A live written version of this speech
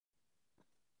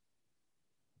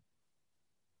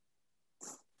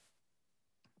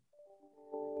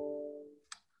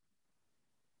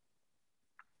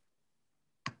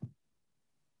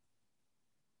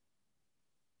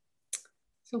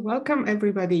So welcome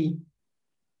everybody.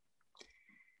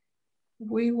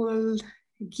 We will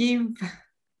give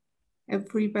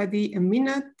everybody a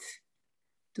minute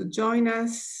to join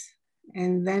us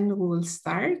and then we will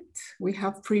start. We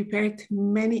have prepared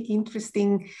many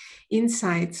interesting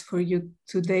insights for you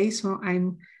today, so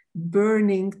I'm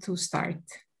burning to start.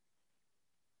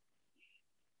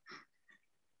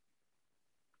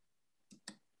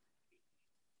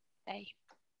 Hey.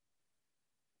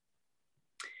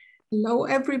 Hello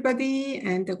everybody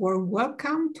and a warm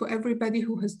welcome to everybody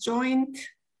who has joined.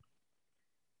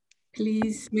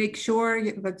 Please make sure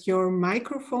that your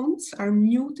microphones are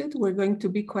muted. We're going to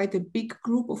be quite a big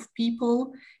group of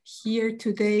people here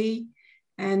today,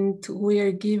 and we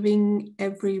are giving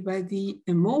everybody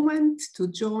a moment to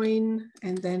join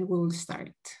and then we'll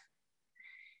start.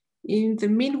 In the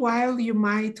meanwhile, you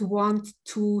might want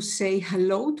to say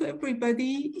hello to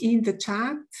everybody in the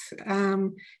chat,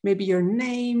 maybe your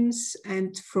names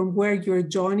and from where you're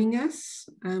joining us.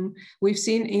 We've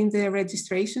seen in the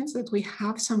registrations that we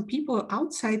have some people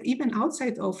outside, even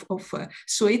outside of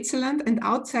Switzerland and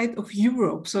outside of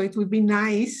Europe. So it would be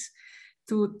nice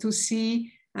to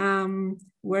see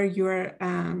where you're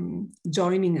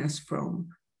joining us from.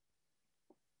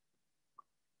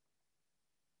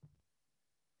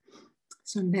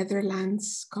 So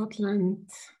Netherlands, Scotland.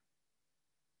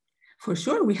 For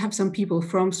sure, we have some people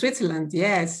from Switzerland.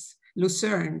 Yes,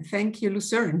 Lucerne. Thank you,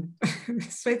 Lucerne.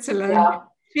 Switzerland, yeah.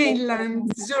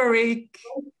 Finland, Zurich.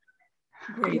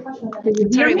 Great.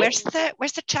 Sorry, where's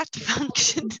the chat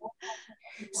function?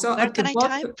 So where can I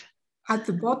type? At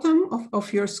the bottom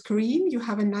of your screen, you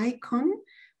have an icon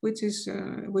which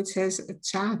says a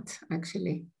chat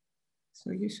actually.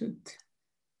 So you should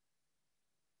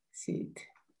see it.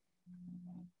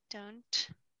 Don't.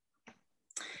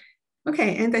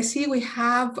 Okay, and I see we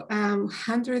have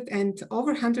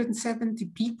over 170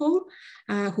 people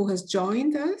who has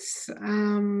joined us.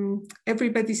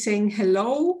 Everybody saying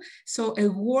hello. So a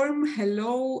warm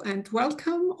hello and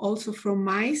welcome also from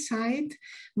my side.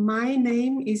 My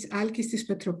name is Alkistis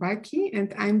Petropaki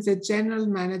and I'm the General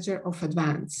Manager of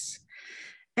Advance.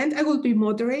 And I will be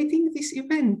moderating this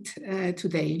event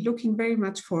today, looking very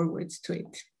much forward to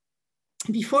it.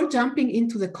 Before jumping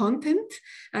into the content,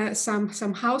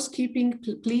 some housekeeping.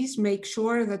 Please make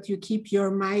sure that you keep your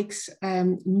mics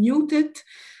muted.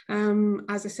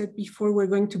 As I said before, we're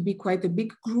going to be quite a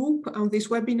big group on this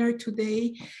webinar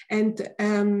today, and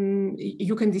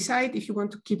you can decide if you want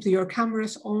to keep your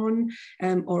cameras on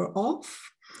or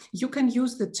off. You can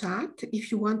use the chat if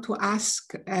you want to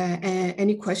ask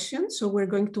any questions. So we're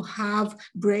going to have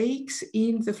breaks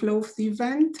in the flow of the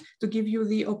event to give you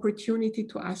the opportunity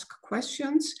to ask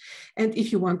questions. And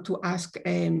if you want to ask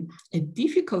a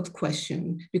difficult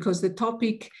question, because the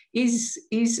topic is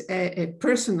a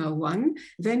personal one,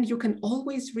 then you can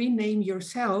always rename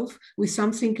yourself with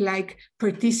something like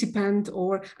participant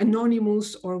or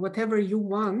anonymous or whatever you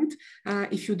want,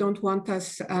 if you don't want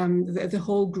us, the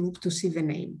whole group, to see the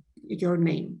name. Your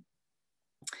name.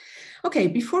 Okay,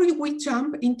 before we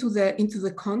jump into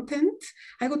the content,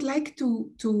 I would like to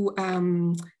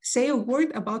say a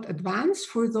word about Advance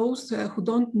for those who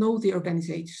don't know the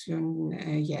organization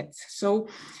yet. So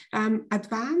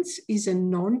Advance is a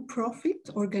non-profit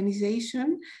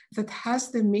organization that has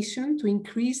the mission to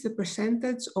increase the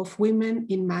percentage of women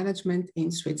in management in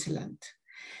Switzerland.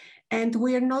 And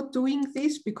we are not doing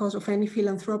this because of any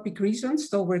philanthropic reasons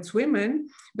towards women,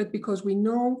 but because we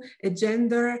know a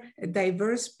gender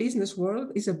diverse business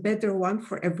world is a better one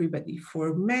for everybody,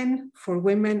 for men, for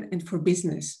women, and for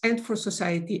business, and for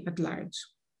society at large.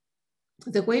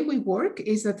 The way we work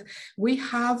is that we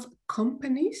have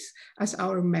companies as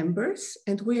our members,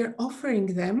 and we are offering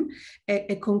them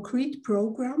a concrete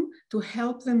program to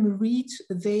help them reach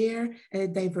their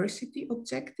diversity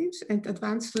objectives. And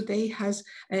Advance today has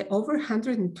over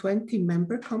 120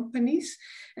 member companies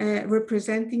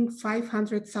representing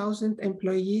 500,000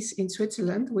 employees in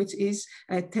Switzerland, which is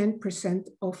 10%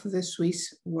 of the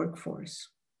Swiss workforce.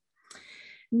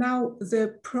 Now,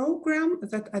 the program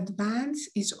that Advance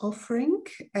is offering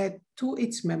to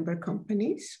its member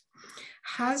companies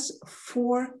has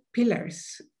 4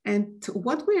 pillars. And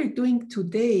what we are doing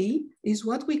today is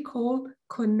what we call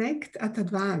Connect at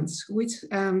Advance, which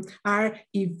are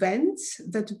events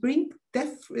that bring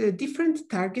different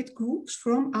target groups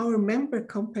from our member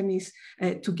companies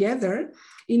together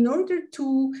in order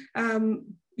to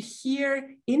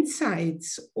hear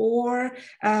insights or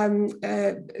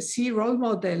see role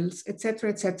models, etc.,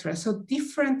 etc. So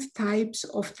different types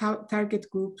of target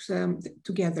groups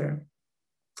together.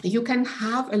 You can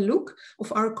have a look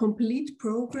of our complete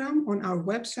program on our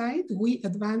website,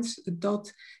 weadvance.ch.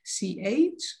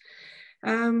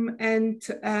 and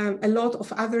a lot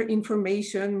of other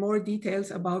information, more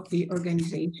details about the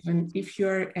organization if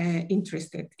you're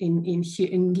interested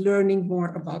in learning more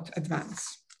about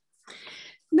Advance.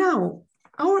 Now,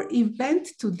 our event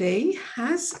today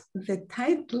has the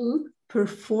title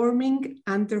Performing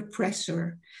Under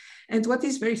Pressure. And what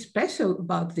is very special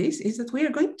about this is that we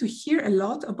are going to hear a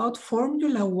lot about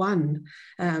Formula One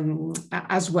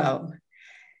as well.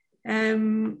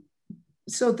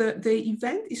 So the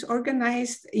event is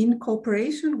organized in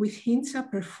cooperation with Hintsa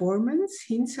Performance.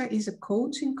 Hintsa is a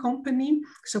coaching company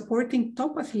supporting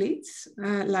top athletes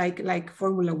like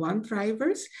Formula One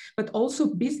drivers, but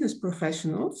also business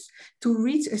professionals to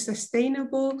reach a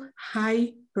sustainable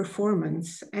high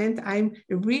performance. And I'm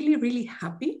really, really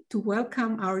happy to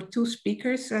welcome our two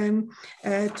speakers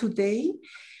today.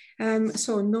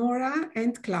 So Nora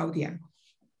and Claudia.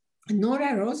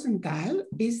 Nora Rosendahl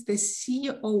is the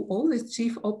COO, the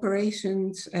Chief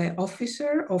Operations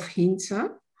Officer of Hintsa.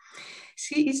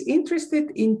 She is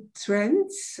interested in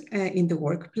trends in the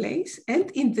workplace, and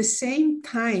in the same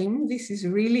time, this is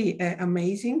really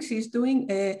amazing, she's doing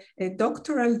a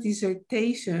doctoral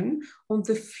dissertation on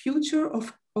the future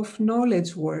of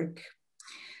knowledge work.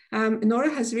 Nora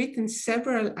has written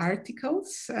several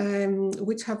articles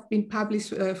which have been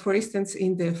published, for instance,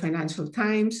 in the Financial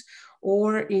Times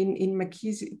or in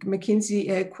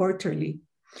McKinsey Quarterly.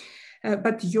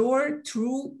 But your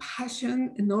true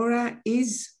passion, Nora,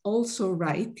 is also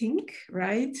writing,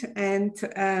 right? And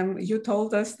you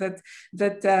told us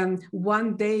that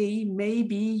one day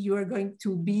maybe you are going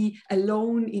to be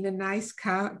alone in a nice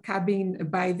cabin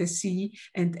by the sea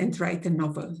and write a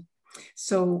novel.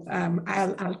 So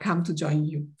I'll come to join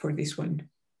you for this one.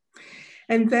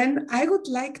 And then I would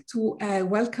like to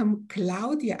welcome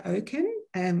Claudia Oeken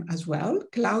as well.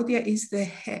 Claudia is the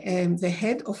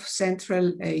head of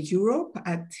Central Europe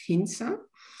at Hintsa.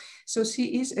 So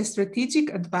she is a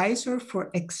strategic advisor for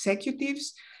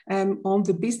executives on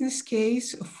the business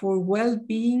case for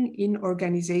well-being in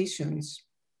organizations.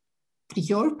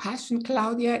 Your passion,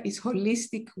 Claudia, is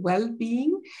holistic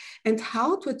well-being and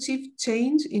how to achieve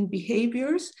change in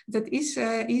behaviors that is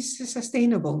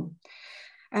sustainable.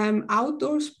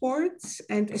 Outdoor sports,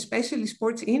 and especially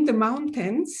sports in the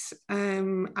mountains,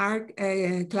 are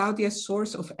Claudia's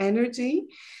source of energy.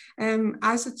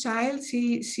 As a child,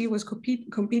 she was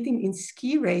competing in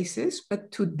ski races,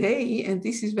 but today, and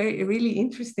this is really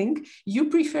interesting, you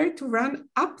prefer to run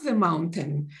up the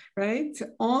mountain, right?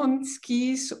 On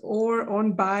skis or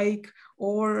on bike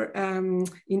or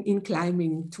in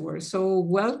climbing tours. So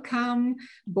welcome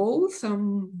both.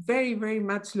 I'm very, very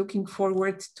much looking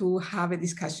forward to have a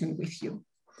discussion with you.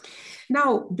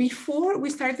 Now, before we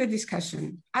start the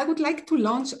discussion, I would like to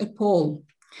launch a poll.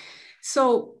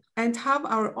 So, and have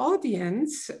our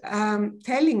audience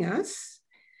telling us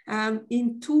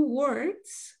in 2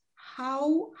 words,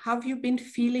 how have you been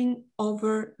feeling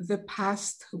over the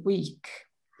past week?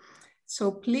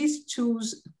 So please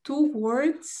choose 2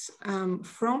 words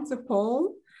from the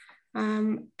poll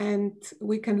and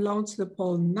we can launch the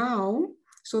poll now.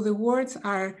 So the words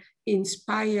are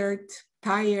inspired,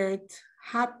 tired,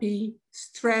 happy,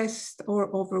 stressed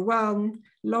or overwhelmed,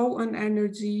 low on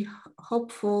energy,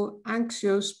 hopeful,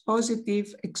 anxious,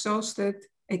 positive, exhausted,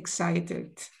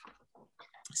 excited.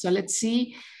 So let's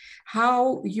see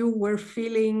how you were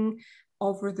feeling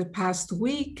over the past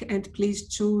week, and please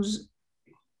choose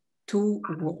 2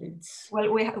 words.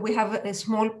 Well, we have a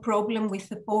small problem with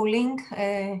the polling.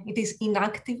 It is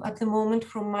inactive at the moment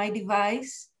from my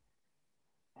device.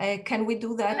 Can we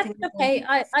do that? Okay,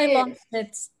 I launched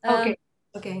it.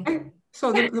 Okay.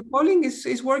 So the polling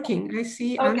is working. I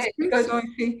see answers. Good. So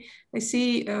I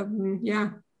see yeah,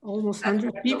 almost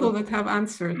 100 people that have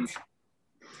answered.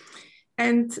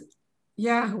 And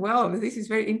yeah, well, this is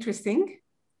very interesting.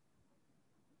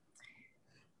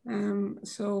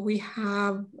 So we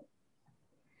have,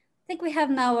 I think we have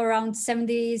now around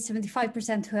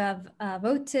 75% who have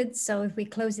voted. So if we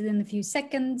close it in a few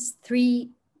seconds, 3,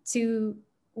 2,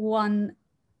 1,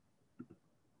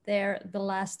 they're the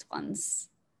last ones.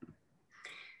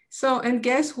 So, and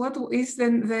guess what is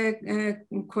then the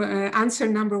answer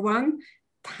number 1?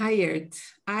 Tired.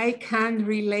 I can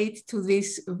relate to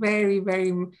this very,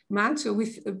 very much,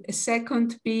 with a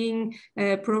second being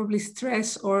probably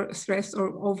stressed or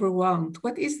overwhelmed.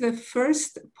 What is the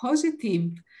first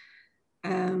positive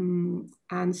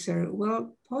answer?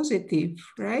 Well, positive,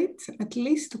 right? At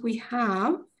least we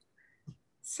have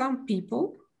some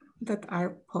people that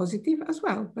are positive as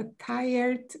well, but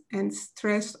tired and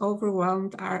stressed,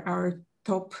 overwhelmed are our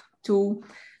top 2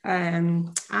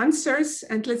 answers.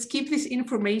 And let's keep this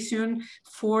information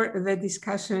for the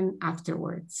discussion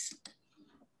afterwards.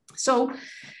 So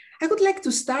I would like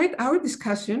to start our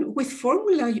discussion with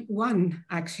Formula One,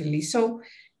 actually. So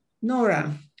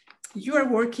Nora, you are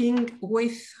working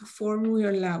with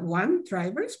Formula One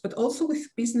drivers, but also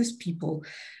with business people.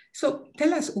 So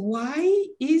tell us, why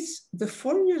is the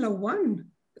Formula One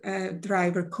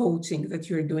driver coaching that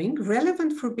you're doing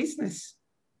relevant for business?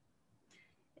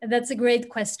 That's a great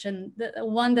question, the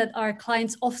one that our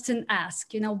clients often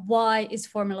ask, why is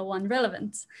Formula One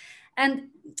relevant? And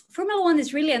Formula One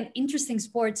is really an interesting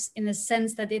sport in the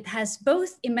sense that it has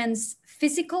both immense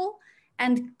physical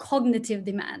and cognitive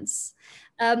demands.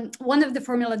 One of the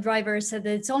Formula drivers said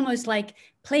that it's almost like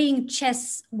playing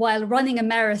chess while running a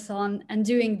marathon and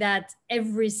doing that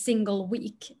every single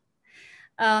week.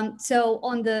 So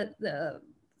on the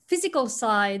physical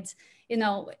side, in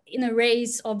a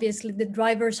race, obviously the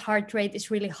driver's heart rate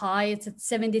is really high. It's at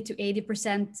 70 to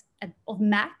 80% of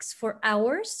max for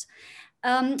hours.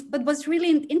 But what's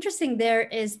really interesting there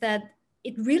is that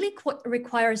it really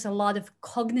requires a lot of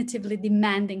cognitively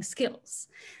demanding skills.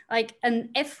 Like an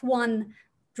F1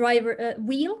 driver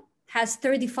wheel has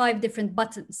 35 different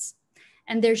buttons,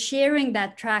 and they're sharing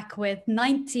that track with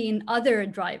 19 other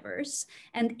drivers.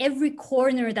 And every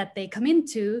corner that they come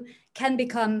into can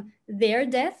become their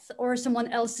death or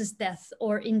someone else's death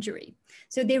or injury.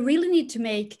 So they really need to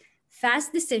make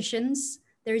fast decisions.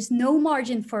 There is no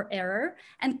margin for error.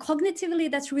 And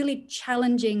cognitively, that's really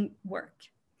challenging work.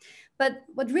 But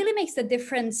what really makes the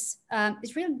difference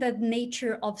is really the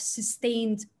nature of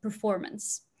sustained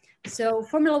performance. So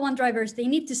Formula One drivers, they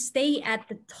need to stay at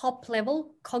the top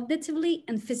level cognitively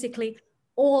and physically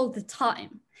all the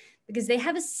time, because they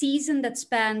have a season that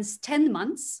spans 10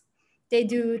 months. They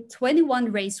do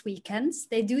 21 race weekends.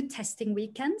 They do testing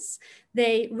weekends.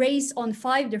 They race on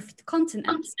 5 different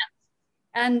continents.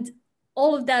 And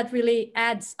all of that really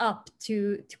adds up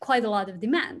to quite a lot of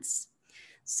demands.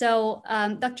 So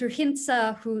Dr.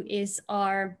 Hintsa, who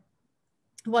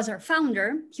was our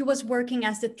founder, he was working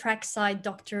as the trackside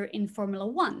doctor in Formula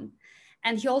One.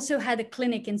 And he also had a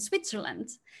clinic in Switzerland.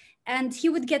 And he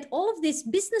would get all of these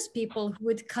business people who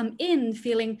would come in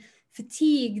feeling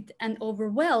fatigued and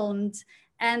overwhelmed.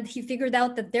 And he figured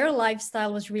out that their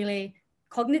lifestyle was really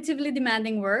cognitively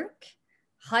demanding work,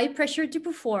 high pressure to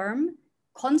perform,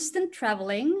 constant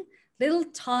traveling, little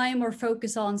time or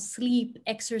focus on sleep,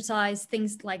 exercise,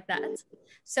 things like that.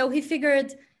 So he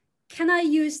figured, can I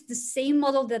use the same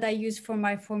model that I use for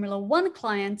my Formula One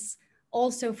clients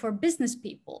also for business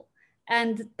people?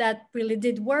 And that really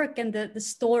did work, and the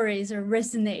stories are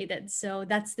resonated. So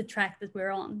that's the track that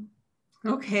we're on.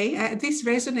 Okay, this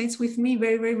resonates with me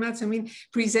very, very much. I mean,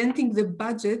 presenting the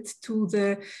budget to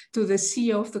the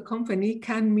CEO of the company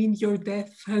can mean your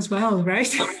death as well,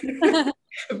 right?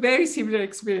 Very similar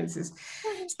experiences.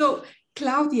 So,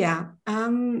 Claudia,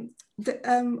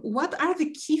 what are the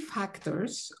key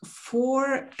factors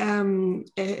for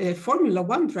a Formula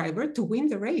One driver to win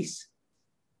the race?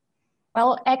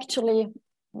 Well, actually,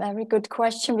 very good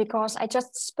question, because I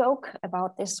just spoke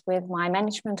about this with my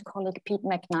management colleague, Pete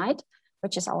McKnight,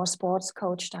 which is our sports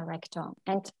coach director.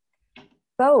 And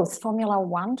both Formula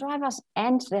One drivers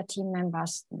and their team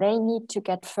members, they need to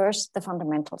get first the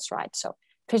fundamentals right. So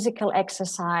physical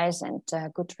exercise and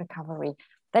good recovery.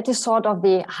 That is sort of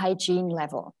the hygiene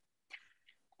level.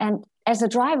 And as a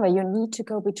driver, you need to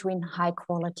go between high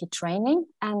quality training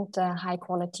and high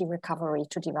quality recovery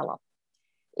to develop.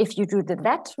 If you do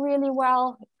that really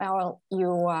well,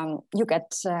 you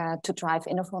get to drive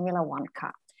in a Formula One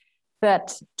car.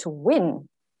 But to win,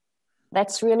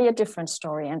 that's really a different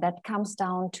story. And that comes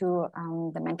down to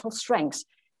the mental strength.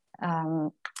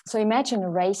 So imagine a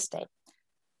race day.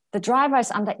 The driver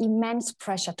is under immense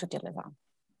pressure to deliver.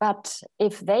 But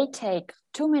if they take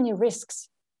too many risks,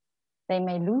 they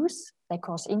may lose, they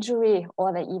cause injury,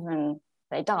 or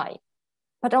they die.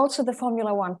 But also the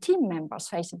Formula One team members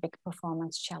face a big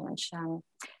performance challenge.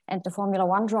 And the Formula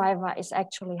One driver is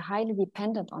actually highly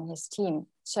dependent on his team.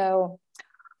 So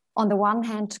on the one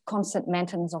hand, constant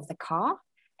maintenance of the car,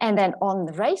 and then on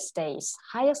the race days,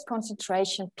 highest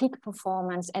concentration, peak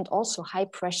performance, and also high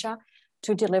pressure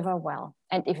to deliver well.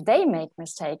 And if they make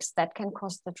mistakes, that can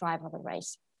cost the driver the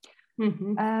race.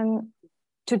 Mm-hmm.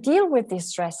 To deal with this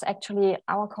stress, actually,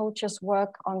 our coaches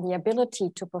work on the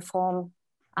ability to perform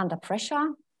under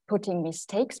pressure, putting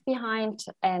mistakes behind,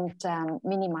 and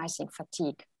minimizing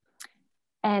fatigue.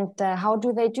 And how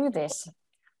do they do this?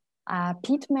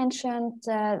 Pete mentioned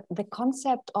the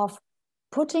concept of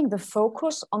putting the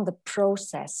focus on the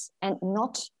process and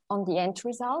not on the end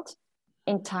result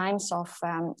in times of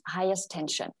highest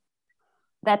tension.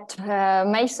 That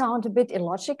may sound a bit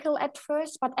illogical at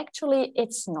first, but actually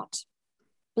it's not.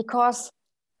 Because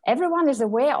everyone is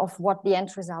aware of what the end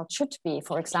result should be.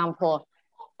 For example,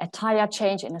 a tire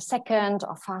change in a second,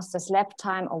 or fastest lap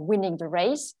time, or winning the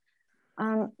race.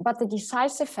 But the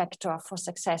decisive factor for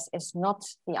success is not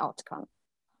the outcome.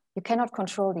 You cannot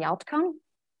control the outcome.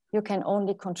 You can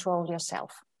only control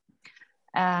yourself.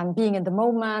 Being in the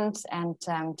moment and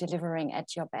delivering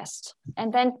at your best.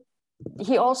 And then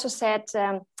he also said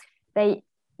they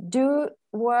do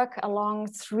work along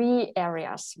 3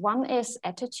 areas. One is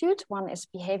attitude, one is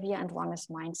behavior, and one is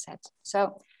mindset.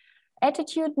 So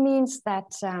attitude means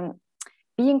that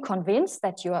being convinced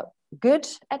that you are good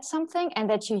at something and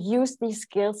that you use these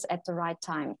skills at the right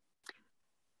time.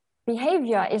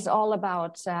 Behavior is all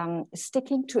about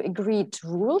sticking to agreed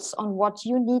rules on what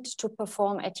you need to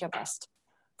perform at your best.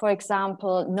 For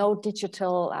example, no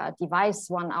digital device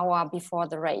 1 hour before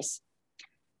the race.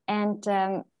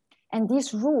 And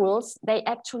these rules, they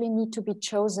actually need to be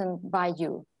chosen by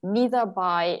you, neither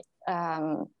by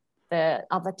the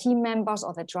other team members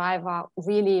or the driver,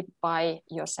 really by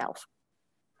yourself.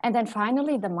 And then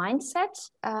finally, the mindset.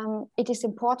 It is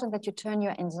important that you turn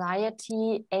your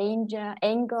anxiety,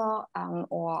 anger,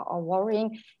 or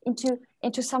worrying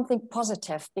into something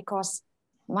positive, because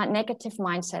my negative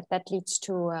mindset, that leads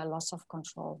to a loss of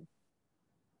control.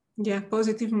 Yeah,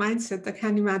 positive mindset. I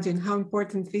can imagine how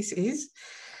important this is.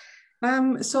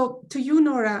 So to you,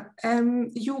 Nora,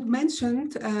 you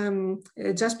mentioned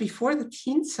just before that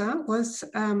Hintsa was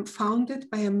founded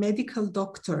by a medical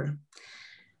doctor,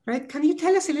 right? Can you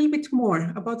tell us a little bit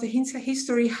more about the Hintsa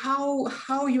history,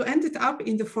 how you ended up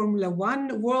in the Formula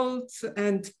One world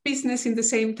and business in the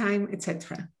same time,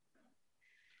 etc.?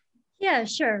 Yeah,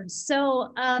 sure.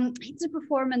 So Hintsa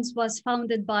Performance was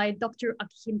founded by Dr.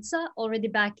 Aki Hintsa already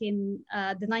back in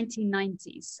the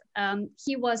 1990s.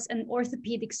 He was an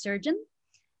orthopedic surgeon.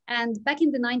 And back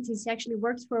in the 90s, he actually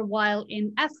worked for a while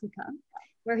in Africa,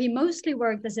 where he mostly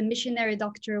worked as a missionary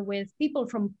doctor with people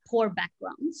from poor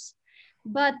backgrounds.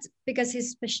 But because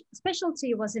his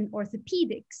specialty was in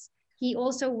orthopedics, he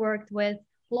also worked with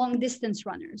long distance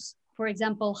runners. For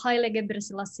example, Haile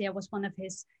Gebrselassie was one of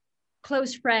his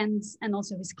close friends and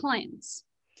also his clients.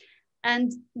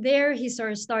 And there he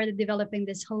sort of started developing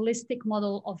this holistic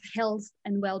model of health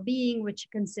and well-being, which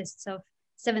consists of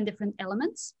 7 different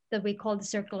elements that we call the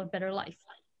circle of better life.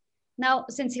 Now,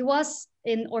 since he was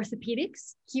in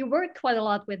orthopedics, he worked quite a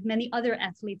lot with many other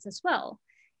athletes as well.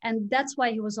 And that's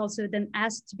why he was also then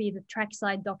asked to be the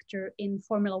trackside doctor in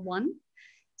Formula One.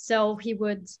 So he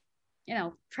would,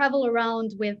 travel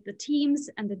around with the teams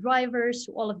and the drivers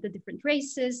to all of the different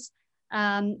races,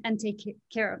 and take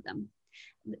care of them.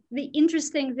 The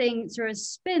interesting thing, sort of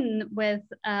spin with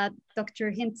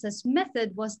Dr. Hintsa's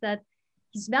method, was that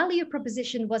his value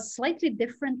proposition was slightly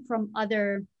different from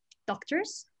other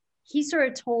doctors. He sort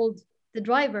of told the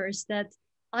drivers that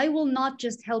I will not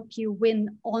just help you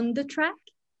win on the track,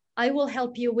 I will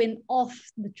help you win off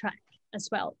the track as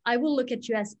well. I will look at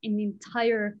you as an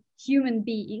entire human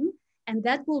being, and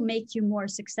that will make you more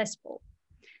successful.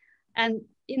 And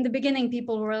in the beginning,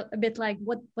 people were a bit like,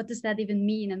 what does that even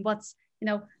mean? And what's,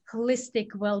 holistic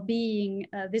well-being?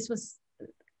 This was,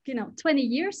 20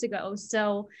 years ago.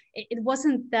 So it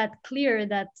wasn't that clear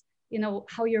that,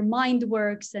 how your mind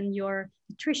works and your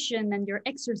nutrition and your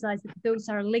exercise, those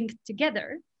are linked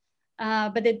together.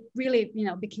 But it really,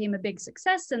 became a big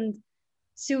success. And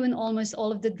soon almost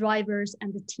all of the drivers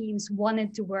and the teams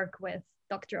wanted to work with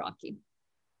Dr. Aki.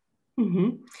 Mm-hmm.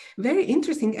 Very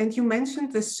interesting. And you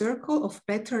mentioned the circle of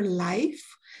better life.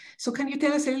 So can you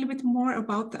tell us a little bit more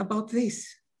about this?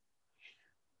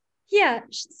 Yeah,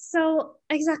 so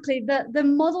exactly. The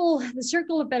model, the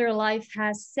circle of better life,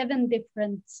 has 7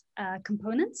 different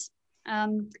components.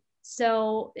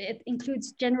 So it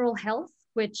includes general health,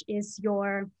 which is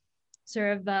your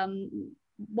sort of,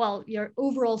 your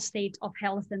overall state of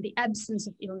health and the absence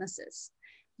of illnesses.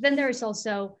 Then there is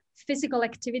also physical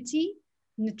activity,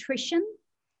 nutrition,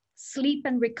 sleep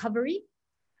and recovery,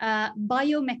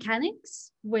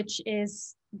 biomechanics, which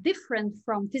is different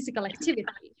from physical activity.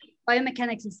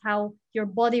 Biomechanics is how your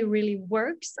body really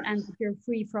works and if you're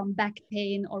free from back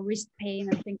pain or wrist pain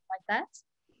and things like that.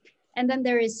 And then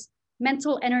there is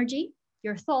mental energy,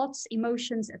 your thoughts,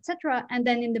 emotions, etc. And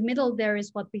then in the middle, there is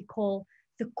what we call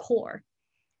the core,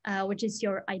 which is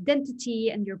your identity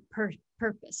and your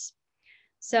purpose.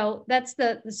 So that's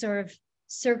the sort of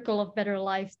circle of better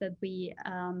life that we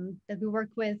work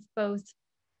with both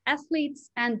athletes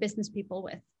and business people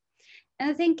with. And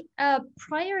I think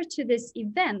prior to this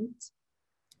event,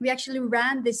 we actually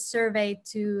ran this survey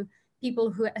to people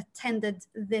who attended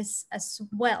this as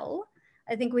well.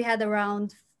 I think we had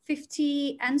around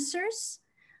 50 answers.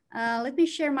 Let me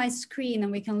share my screen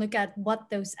and we can look at what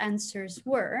those answers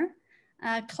were.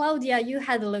 Claudia, you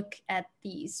had a look at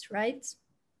these, right?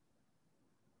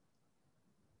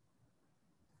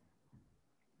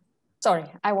 Sorry,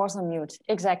 I was on mute,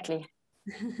 exactly.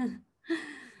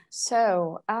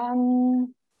 So,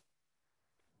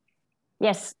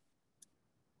 yes,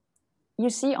 you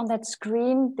see on that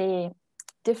screen the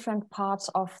different parts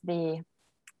of the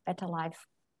Better Life,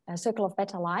 Circle of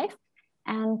Better Life.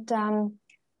 And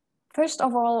first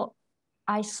of all,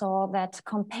 I saw that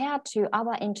compared to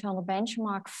other internal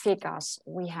benchmark figures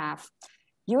we have,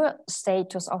 your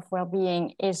status of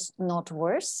well-being is not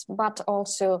worse, but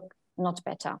also not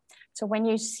better. So when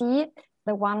you see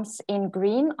the ones in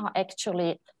green are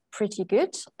actually pretty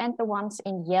good, and the ones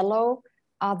in yellow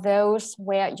are those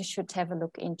where you should have a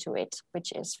look into it,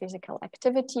 which is physical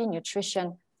activity,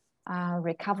 nutrition,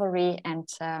 recovery, and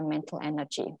mental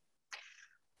energy.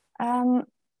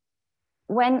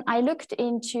 When I looked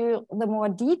into the more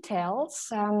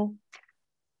details,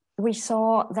 we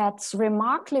saw that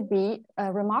remarkably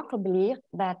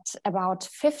that about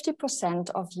 50%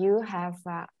 of you have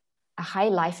a high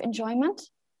life enjoyment.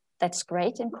 That's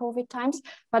great in COVID times,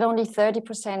 but only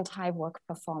 30% high work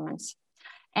performance.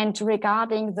 And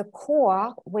regarding the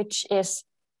core, which is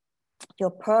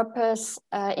your purpose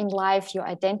in life, your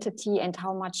identity, and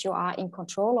how much you are in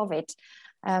control of it,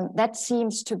 that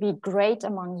seems to be great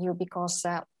among you, because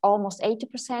almost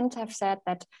 80% have said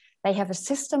that they have a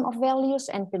system of values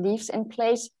and beliefs in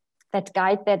place that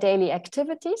guide their daily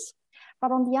activities.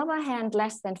 But on the other hand,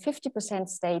 less than 50%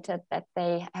 stated that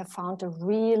they have found a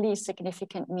really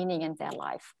significant meaning in their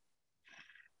life.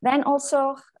 Then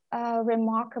also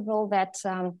remarkable that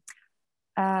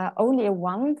only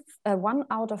one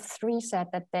out of 3 said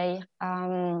that they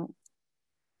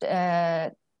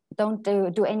don't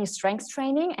do any strength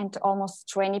training, and almost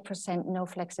 20% no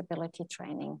flexibility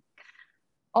training.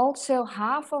 Also,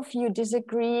 half of you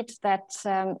disagreed that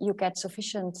you get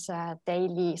sufficient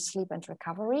daily sleep and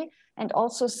recovery, and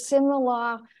also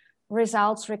similar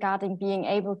results regarding being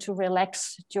able to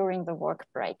relax during the work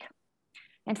break.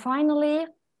 And finally,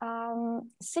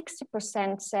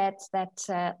 60% said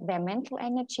that their mental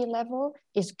energy level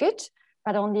is good,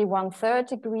 but only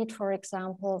 1/3 agreed, for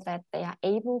example, that they are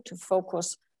able to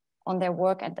focus on their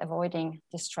work and avoiding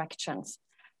distractions.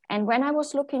 And when I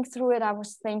was looking through it, I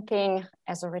was thinking,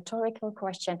 as a rhetorical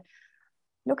question,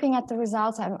 looking at the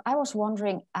results, I was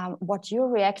wondering what your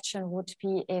reaction would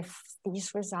be if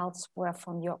these results were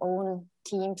from your own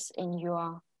teams in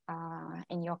your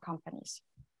companies.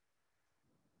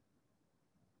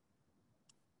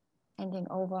 Handing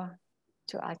over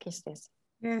to Aki.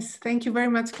 Yes, thank you very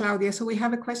much, Claudia. So we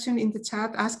have a question in the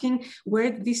chat asking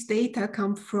where this data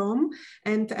come from.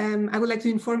 And I would like to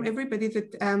inform everybody that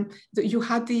you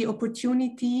had the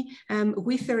opportunity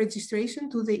with the registration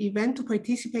to the event to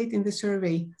participate in the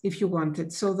survey if you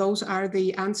wanted. So those are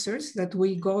the answers that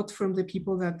we got from the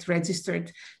people that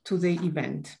registered to the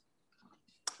event.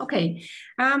 Okay,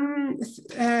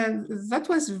 that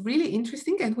was really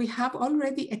interesting, and we have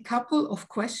already a couple of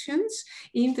questions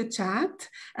in the chat.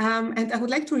 And I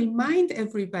would like to remind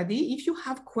everybody, if you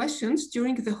have questions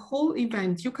during the whole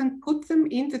event, you can put them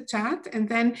in the chat, and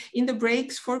then in the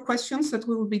breaks for questions that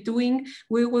we will be doing,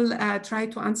 we will try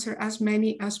to answer as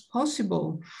many as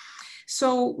possible.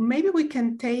 So maybe we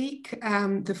can take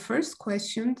the first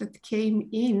question that came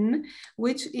in,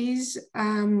 which is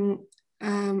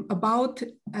about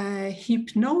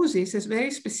hypnosis, a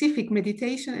very specific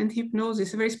meditation and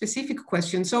hypnosis, a very specific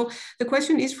question. So the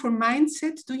question is, for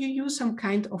mindset, do you use some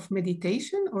kind of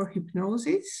meditation or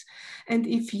hypnosis? And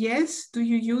if yes, do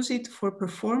you use it for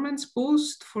performance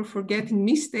boost, for forgetting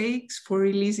mistakes, for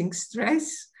releasing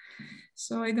stress?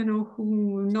 So I don't know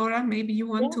who, Nora, maybe you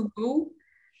want to go?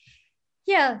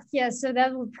 Yeah, so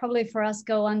that would probably for us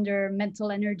go under mental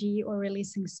energy or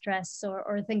releasing stress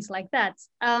or things like that.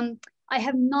 I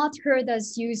have not heard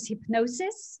us use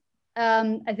hypnosis.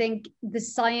 I think the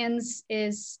science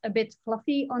is a bit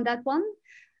fluffy on that one.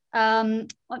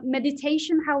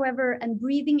 Meditation, however, and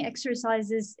breathing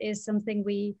exercises is something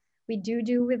we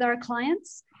do with our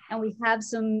clients, and we have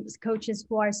some coaches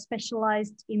who are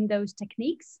specialized in those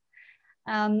techniques.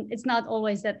 It's not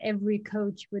always that every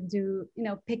coach would do,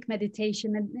 pick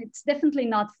meditation, and it's definitely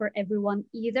not for everyone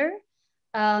either.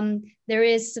 There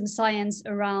is some science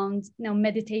around,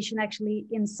 meditation actually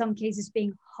in some cases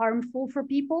being harmful for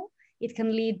people. It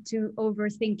can lead to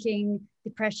overthinking,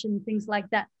 depression, things like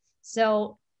that.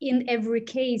 So in every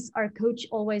case, our coach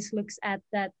always looks at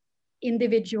that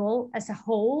individual as a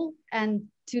whole and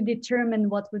to determine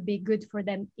what would be good for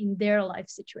them in their life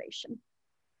situation.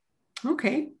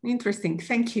 Okay, interesting.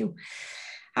 Thank you.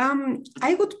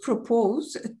 I would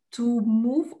propose to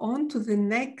move on to the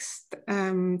next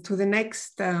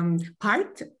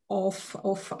part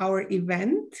of our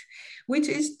event, which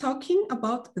is talking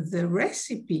about the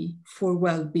recipe for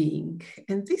well-being.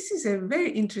 And this is a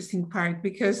very interesting part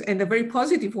and a very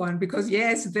positive one, because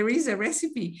yes, there is a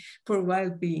recipe for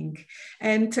well-being.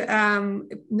 And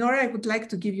Nora, I would like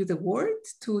to give you the word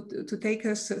to take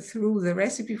us through the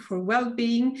recipe for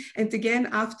well-being. And again,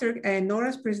 after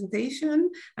Nora's presentation,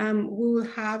 we will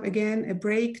have again a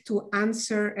break to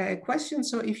answer questions.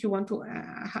 So if you want to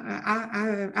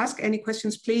ask any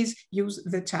questions, please use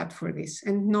the chat for this.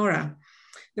 And Nora,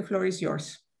 the floor is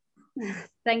yours.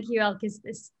 Thank you,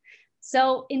 Alkistis.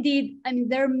 So indeed, I mean,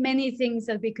 there are many things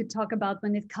that we could talk about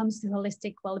when it comes to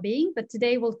holistic well-being, but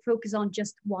today we'll focus on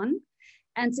just one.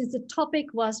 And since the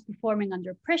topic was performing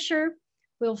under pressure,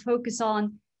 we'll focus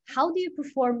on how do you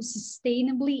perform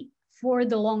sustainably for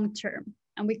the long term?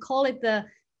 And we call it the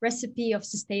recipe of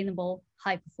sustainable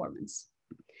high performance.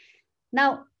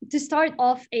 Now, to start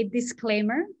off, a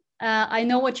disclaimer. I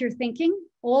know what you're thinking.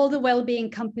 All the well-being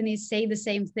companies say the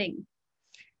same thing.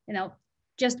 You know,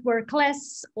 just work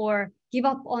less, or give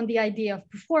up on the idea of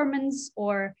performance,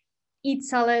 or eat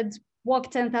salad,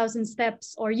 walk 10,000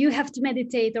 steps, or you have to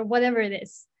meditate, or whatever it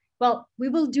is. Well, we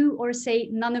will do or say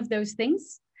none of those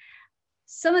things.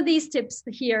 Some of these tips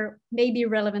here may be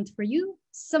relevant for you.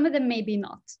 Some of them may be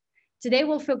not. Today,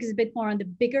 we'll focus a bit more on the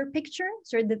bigger picture,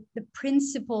 so the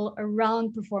principle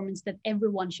around performance that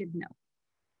everyone should know.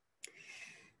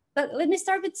 But let me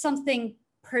start with something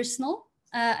personal,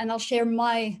 and I'll share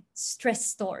my stress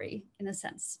story in a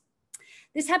sense.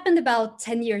 This happened about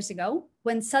 10 years ago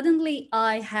when suddenly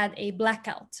I had a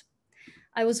blackout.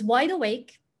 I was wide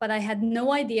awake, but I had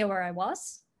no idea where I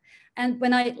was. And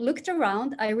when I looked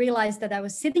around, I realized that I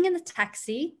was sitting in a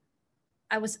taxi.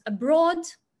 I was abroad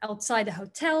outside a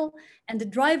hotel, and the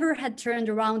driver had turned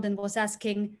around and was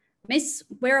asking, "Miss,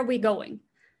 where are we going?"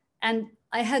 And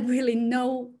I had really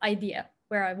no idea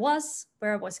where I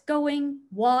was going,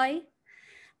 why.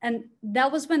 And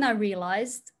that was when I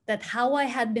realized that how I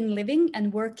had been living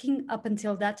and working up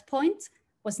until that point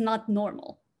was not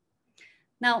normal.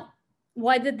 Now,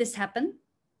 why did this happen?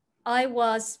 I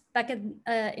was back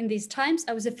in these times,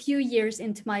 I was a few years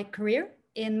into my career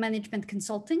in management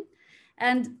consulting,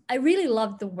 and I really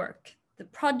loved the work, the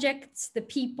projects, the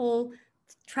people,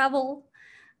 the travel,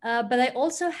 but I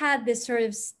also had this sort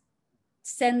of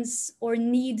sense or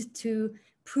need to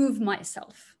prove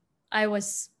myself. I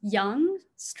was young,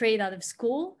 straight out of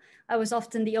school. I was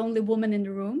often the only woman in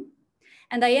the room.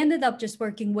 And I ended up just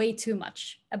working way too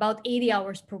much, about 80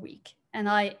 hours per week. And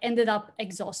I ended up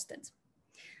exhausted.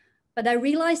 But I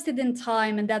realized it in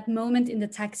time, and that moment in the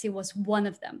taxi was one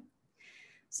of them.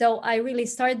 So I really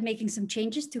started making some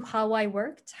changes to how I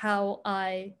worked, how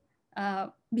I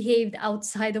behaved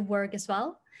outside of work as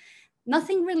well.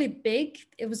 Nothing really big.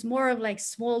 It was more of like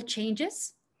small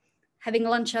changes. Having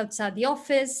lunch outside the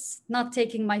office, not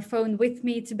taking my phone with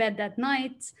me to bed that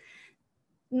night.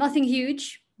 Nothing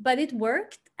huge, but it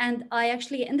worked. And I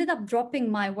actually ended up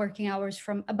dropping my working hours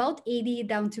from about 80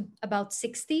 down to about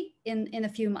 60 in a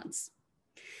few months.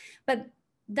 But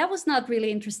that was not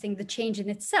really interesting, the change in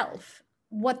itself.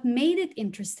 What made it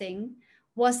interesting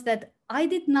was that I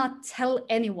did not tell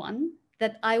anyone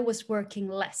that I was working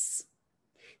less.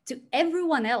 To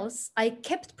everyone else, I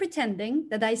kept pretending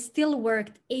that I still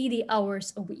worked 80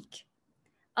 hours a week.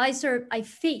 I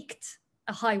faked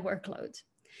a high workload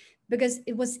because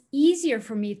it was easier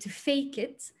for me to fake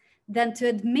it than to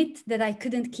admit that I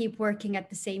couldn't keep working at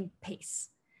the same pace.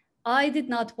 I did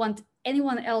not want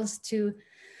anyone else to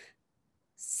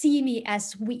see me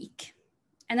as weak.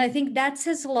 And I think that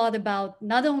says a lot about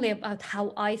not only about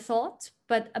how I thought,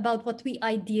 but about what we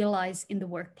idealize in the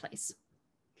workplace.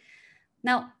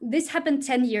 Now, this happened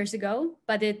 10 years ago,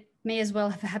 but it may as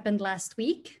well have happened last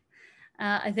week.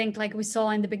 I think like we saw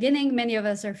in the beginning, many of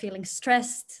us are feeling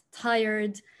stressed,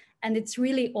 tired, and it's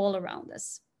really all around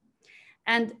us.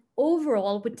 And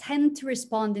overall, we tend to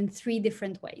respond in 3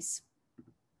 different ways.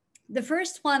 The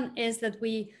first one is that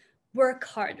we work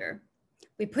harder.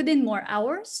 We put in more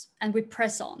hours and we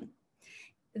press on.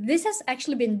 This has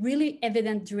actually been really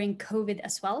evident during COVID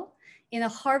as well. In a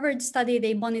Harvard study,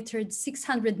 they monitored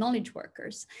 600 knowledge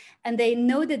workers, and they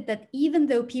noted that even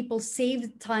though people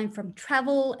saved time from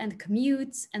travel and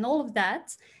commutes and all of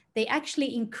that, they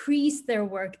actually increased their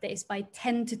work days by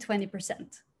 10 to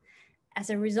 20%. As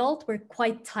a result, we're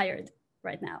quite tired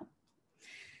right now.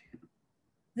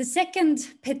 The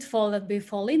second pitfall that we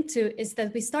fall into is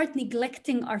that we start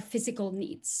neglecting our physical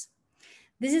needs.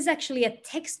 This is actually a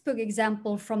textbook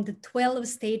example from the 12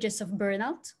 stages of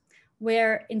burnout,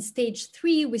 where in stage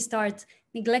 3, we start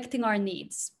neglecting our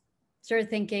needs.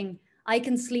 Start thinking, I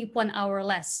can sleep 1 hour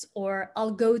less, or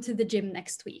I'll go to the gym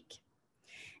next week.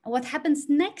 And what happens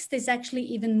next is actually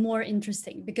even more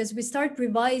interesting, because we start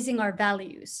revising our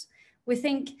values. We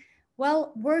think,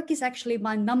 well, work is actually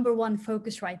my #1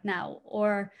 focus right now,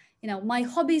 or my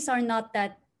hobbies are not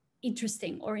that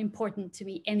interesting or important to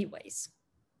me anyways.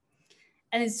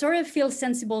 And it sort of feels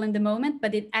sensible in the moment,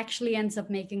 but it actually ends up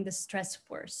making the stress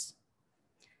worse.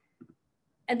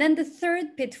 And then the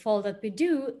third pitfall that we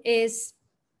do is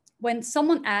when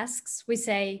someone asks, we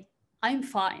say, I'm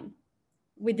fine.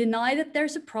 We deny that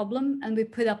there's a problem and we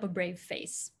put up a brave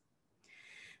face.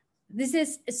 This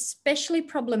is especially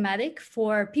problematic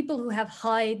for people who have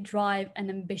high drive and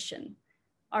ambition.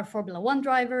 Our Formula 1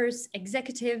 drivers,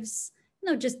 executives,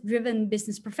 just driven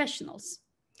business professionals.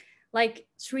 Like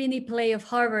Srini Pillai of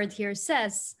Harvard here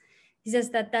says, he says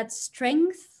that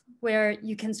strength where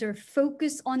you can sort of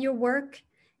focus on your work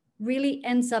really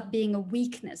ends up being a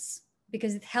weakness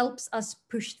because it helps us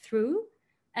push through.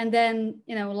 And then,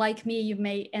 like me, you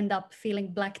may end up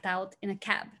feeling blacked out in a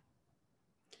cab.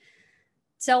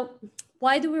 So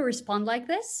why do we respond like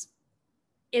this?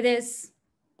 It is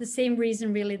the same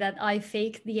reason really that I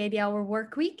faked the 80-hour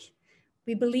work week.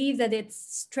 We believe that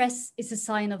stress is a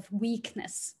sign of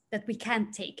weakness, that we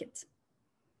can't take it.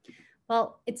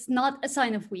 Well, it's not a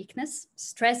sign of weakness.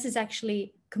 Stress is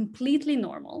actually completely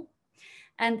normal.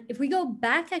 And if we go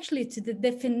back actually to the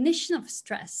definition of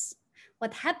stress,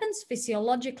 what happens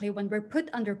physiologically when we're put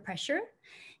under pressure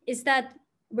is that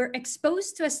we're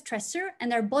exposed to a stressor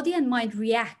and our body and mind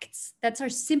reacts. That's our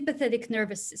sympathetic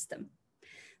nervous system.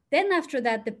 Then after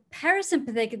that, the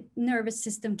parasympathetic nervous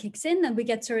system kicks in and we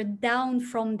get sort of down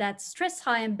from that stress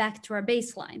high and back to our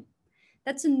baseline.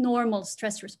 That's a normal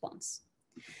stress response.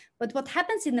 But what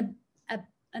happens in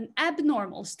an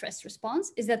abnormal stress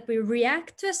response is that we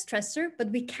react to a stressor, but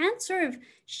we can't sort of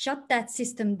shut that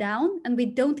system down and we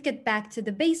don't get back to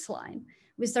the baseline.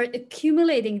 We start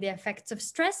accumulating the effects of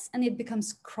stress and it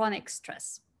becomes chronic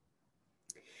stress.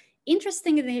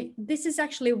 Interestingly, this is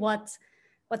actually what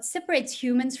separates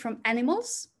humans from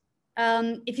animals.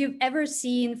 If you've ever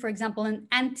seen, for example, an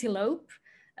antelope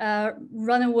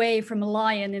run away from a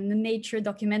lion in the nature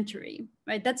documentary,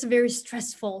 right? That's a very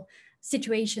stressful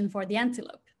situation for the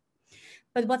antelope.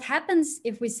 But what happens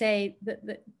if we say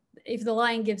that if the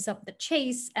lion gives up the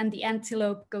chase and the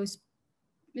antelope goes,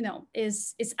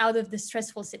 is out of the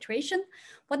stressful situation,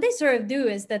 what they sort of do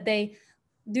is that they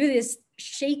do this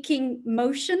shaking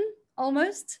motion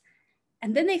almost,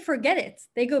 and then they forget it.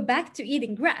 They go back to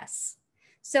eating grass.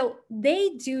 So they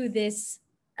do this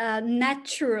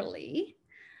naturally,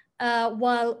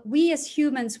 while we as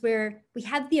humans, we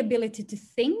have the ability to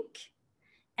think,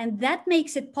 and that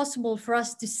makes it possible for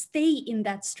us to stay in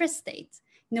that stress state.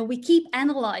 We keep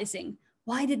analyzing,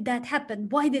 why did that happen?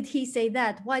 Why did he say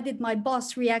that? Why did my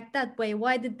boss react that way?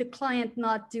 Why did the client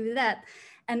not do that?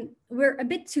 And we're a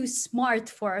bit too smart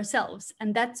for ourselves.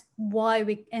 And that's why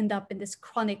we end up in this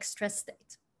chronic stress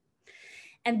state.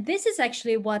 And this is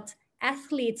actually what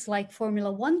athletes like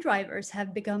Formula 1 drivers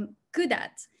have become good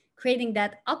at, creating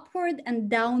that upward and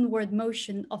downward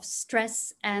motion of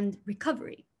stress and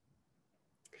recovery.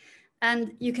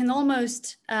 And you can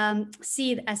almost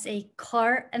see it as a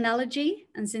car analogy.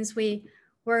 And since we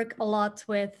work a lot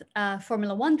with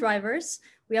Formula 1 drivers,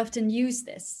 we often use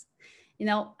this.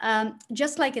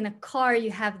 Just like in a car,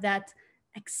 you have that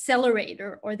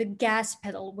accelerator or the gas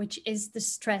pedal, which is the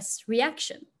stress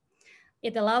reaction.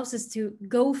 It allows us to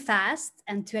go fast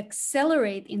and to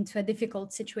accelerate into a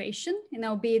difficult situation,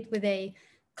 be it with a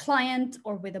client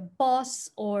or with a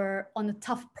boss or on a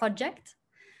tough project.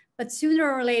 But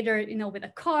sooner or later, with a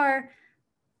car,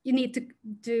 you need to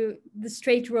do the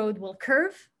straight road will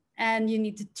curve and you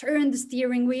need to turn the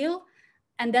steering wheel.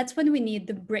 And that's when we need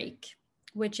the brake,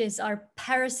 which is our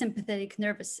parasympathetic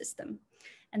nervous system.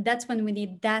 And that's when we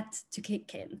need that to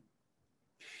kick in.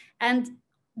 And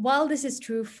while this is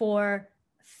true for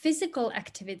physical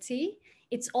activity,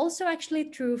 it's also actually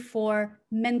true for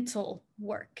mental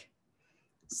work.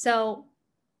 So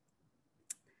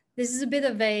this is a bit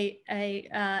of a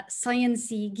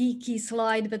sciencey, geeky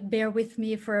slide, but bear with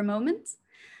me for a moment.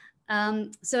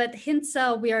 So at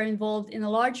Hintsa, we are involved in a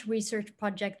large research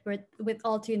project with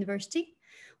Aalto University,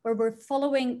 where we're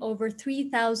following over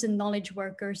 3,000 knowledge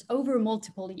workers over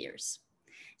multiple years.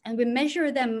 And we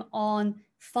measure them on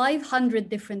 500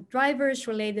 different drivers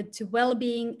related to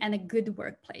well-being and a good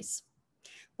workplace.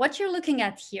 What you're looking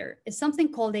at here is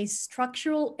something called a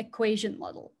structural equation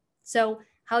model. So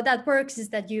how that works is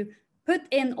that you put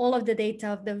in all of the data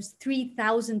of those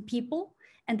 3,000 people,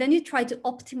 And then you try to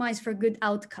optimize for good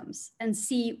outcomes and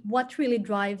see what really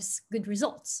drives good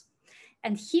results.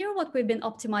 And here what we've been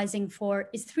optimizing for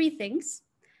is 3 things: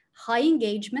 high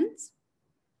engagement,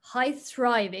 high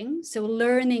thriving, so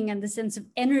learning and the sense of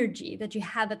energy that you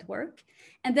have at work,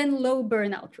 and then low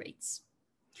burnout rates.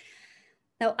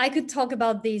 Now, I could talk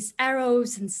about these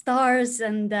arrows and stars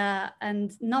and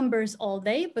numbers all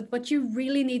day, but what you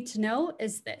really need to know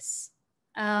is this.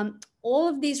 All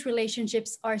of these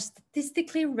relationships are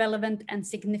statistically relevant and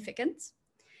significant.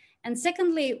 And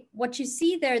secondly, what you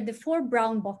see there, the 4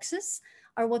 brown boxes,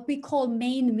 are what we call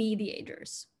main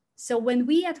mediators. So when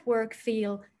we at work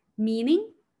feel meaning,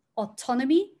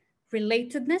 autonomy,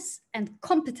 relatedness, and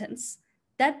competence,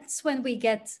 that's when we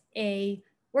get a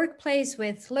workplace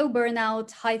with low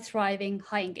burnout, high thriving,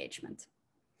 high engagement.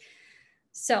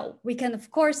 So we can, of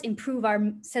course, improve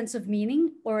our sense of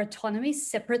meaning or autonomy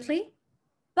separately,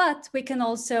 but we can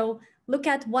also look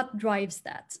at what drives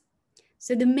that.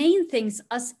 So the main things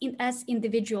us as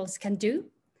individuals can do,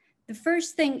 the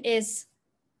first thing is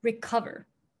recover.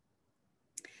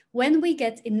 When we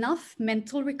get enough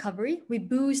mental recovery, we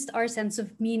boost our sense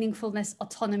of meaningfulness,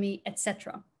 autonomy,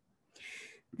 etc.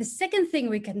 The second thing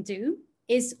we can do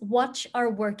is watch our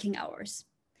working hours.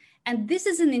 And this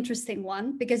is an interesting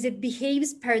one because it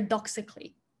behaves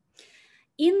paradoxically.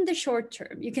 In the short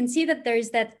term, you can see that there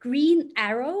is that green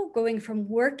arrow going from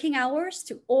working hours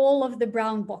to all of the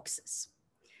brown boxes.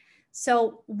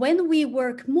 So when we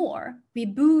work more, we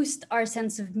boost our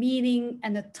sense of meaning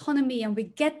and autonomy, and we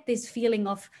get this feeling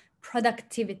of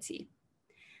productivity.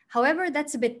 However,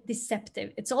 that's a bit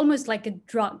deceptive. It's almost like a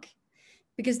drug,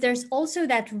 because there's also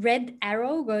that red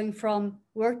arrow going from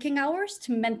working hours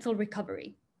to mental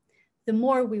recovery. The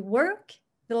more we work,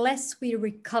 the less we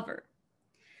recover.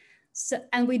 So,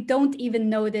 and we don't even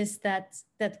notice that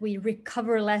we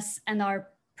recover less and our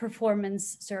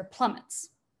performance sort of plummets.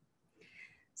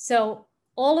 So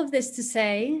all of this to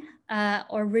say,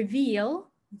 or reveal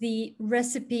the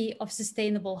recipe of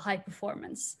sustainable high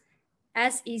performance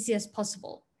as easy as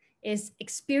possible is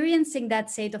experiencing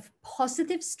that state of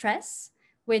positive stress,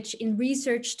 which in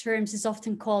research terms is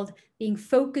often called being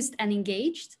focused and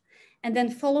engaged, and then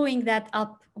following that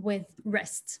up with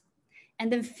rest.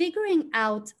 And then figuring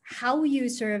out how you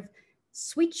sort of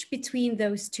switch between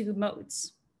those 2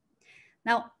 modes.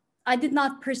 Now, I did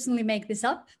not personally make this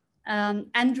up.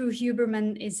 Andrew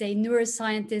Huberman is a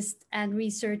neuroscientist and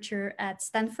researcher at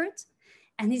Stanford.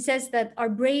 And he says that our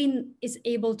brain is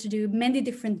able to do many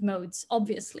different modes,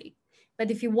 obviously.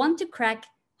 But if you want to crack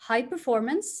high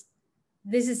performance,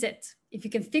 this is it. If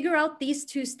you can figure out these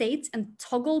 2 states and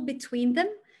toggle between them,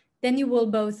 then you will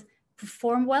both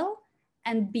perform well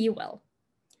and be well.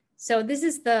 So this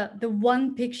is the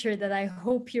one picture that I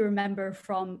hope you remember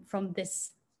from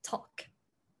this talk.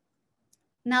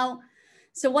 Now,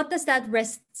 so what does that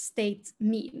rest state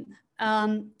mean?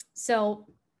 So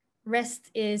rest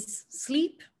is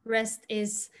sleep, rest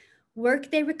is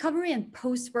workday recovery and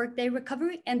post-workday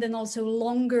recovery, and then also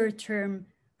longer term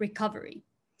recovery.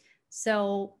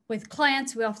 So with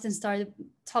clients, we often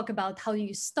talk about how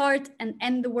you start and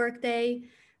end the workday,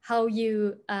 how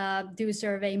you do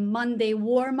sort of a Monday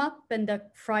warm-up and a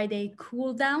Friday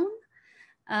cool down,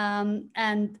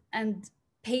 and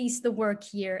pace the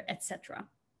work year, etc.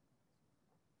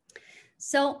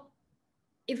 So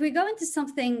if we go into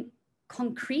something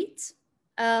concrete,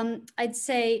 I'd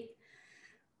say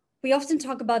we often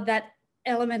talk about that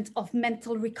element of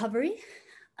mental recovery.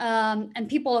 And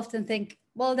people often think,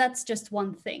 well, that's just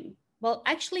one thing. Well,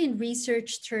 actually in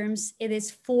research terms, it is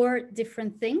 4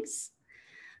 different things.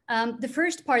 The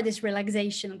first part is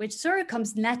relaxation, which sort of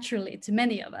comes naturally to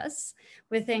many of us.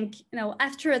 We think,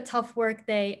 after a tough work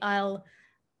day, I'll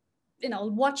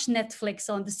watch Netflix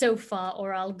on the sofa,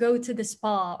 or I'll go to the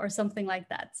spa or something like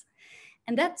that.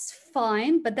 And that's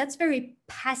fine, but that's very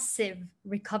passive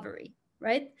recovery,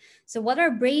 right? So what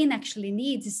our brain actually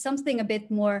needs is something a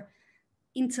bit more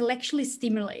intellectually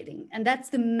stimulating, and that's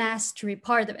the mastery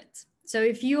part of it. So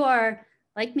if you are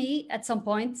like me at some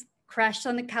point, crashed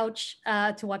on the couch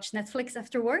to watch Netflix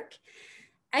after work,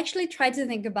 actually try to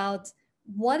think about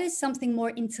what is something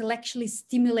more intellectually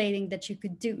stimulating that you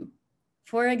could do.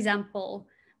 For example,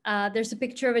 there's a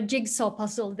picture of a jigsaw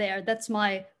puzzle there. That's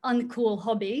my uncool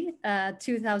hobby,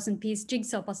 2,000-piece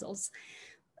jigsaw puzzles.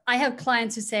 I have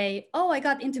clients who say, oh, I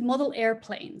got into model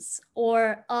airplanes,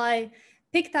 or I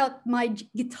picked out my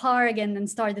guitar again and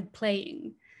started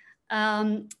playing.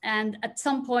 And at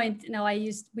some point,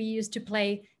 we used to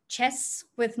play chess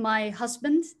with my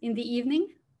husband in the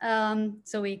evening.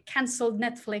 So we canceled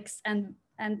Netflix and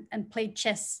played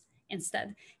chess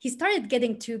instead. He started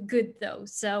getting too good though.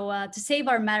 So to save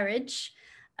our marriage,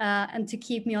 and to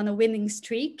keep me on a winning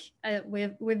streak.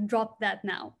 We've dropped that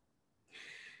now.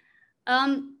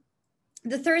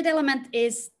 The third element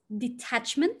is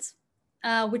detachment,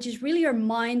 which is really your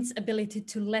mind's ability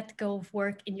to let go of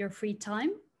work in your free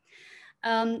time.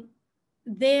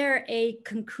 There, a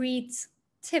concrete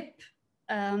tip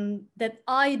that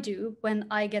I do when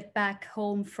I get back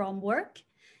home from work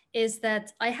is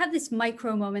that I have this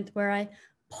micro moment where I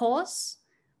pause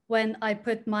when I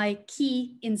put my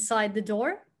key inside the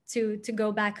door to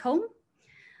go back home.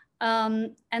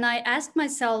 And I ask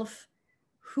myself,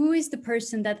 who is the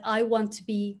person that I want to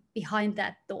be behind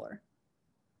that door,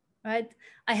 right?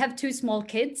 I have two small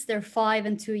kids, they're 5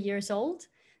 and 2 years old.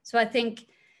 So I think,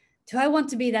 do I want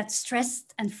to be that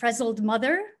stressed and frazzled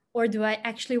mother, or do I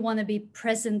actually want to be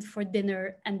present for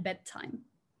dinner and bedtime?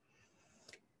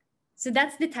 So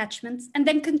that's detachment. And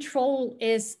then control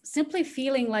is simply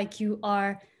feeling like you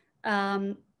are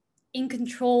in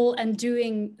control and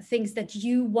doing things that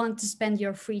you want to spend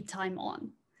your free time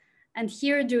on. And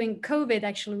here during COVID,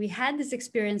 actually, we had this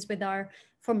experience with our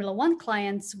Formula One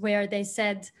clients where they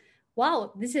said,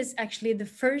 wow, this is actually the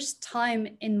first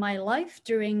time in my life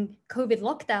during COVID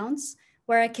lockdowns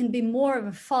where I can be more of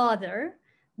a father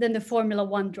than the Formula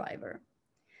One driver.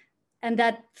 And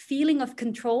that feeling of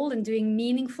control and doing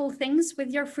meaningful things with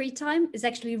your free time is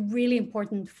actually really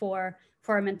important for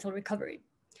our mental recovery.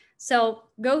 So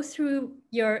go through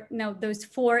your, those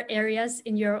 4 areas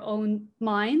in your own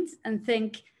mind and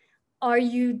think, are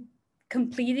you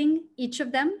completing each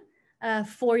of them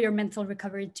for your mental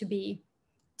recovery to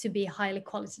be highly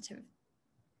qualitative?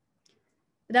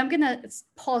 But I'm gonna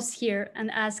pause here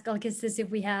and ask Alkistis if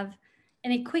we have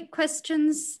any quick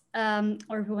questions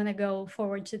or if we wanna go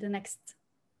forward to the next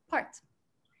part.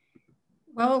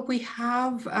 Well, we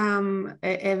have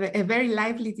a very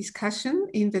lively discussion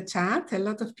in the chat. A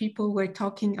lot of people were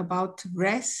talking about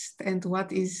rest and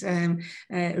what is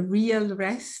real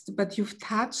rest, but you've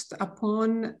touched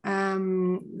upon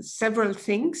several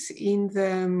things in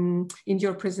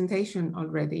your presentation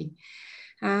already.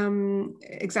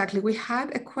 Exactly. We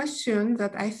had a question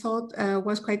that I thought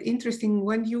was quite interesting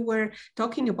when you were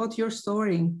talking about your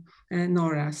story,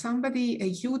 Nora. Somebody,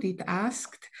 Judith,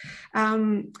 asked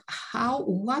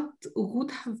what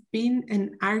would have been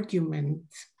an argument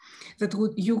that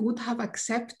you would have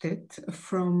accepted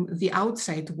from the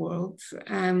outside world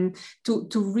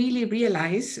to really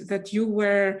realize that you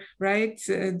were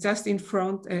just in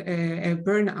front a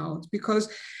burnout, because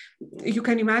you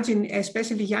can imagine,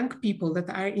 especially young people that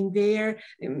are in their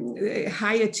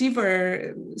high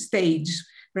achiever stage,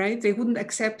 right? They wouldn't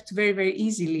accept very, very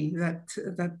easily that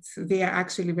they are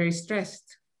actually very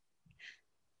stressed.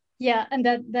 Yeah, and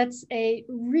that's a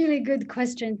really good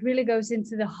question. It really goes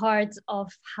into the heart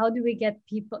of how do we get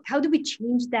people, how do we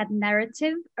change that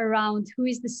narrative around who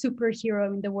is the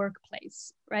superhero in the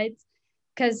workplace, right?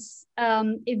 Because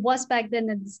it was back then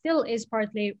and still is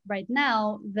partly right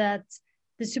now that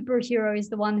the superhero is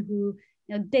the one who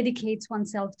dedicates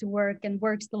oneself to work and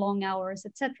works the long hours,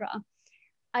 etc.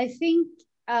 I think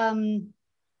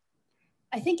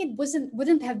it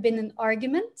wouldn't have been an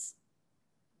argument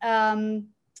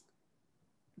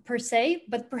per se,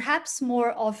 but perhaps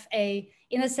more of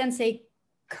in a sense, a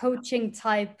coaching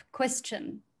type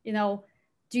question. Do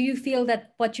you feel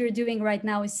that what you're doing right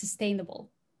now is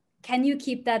sustainable? Can you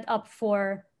keep that up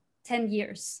for 10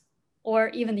 years or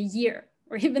even a year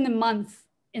or even a month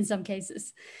in some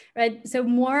cases, right? So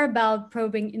more about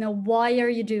probing, why are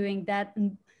you doing that?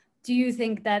 And do you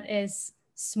think that is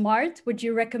smart? Would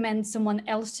you recommend someone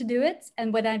else to do it?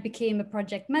 And when I became a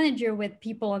project manager with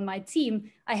people on my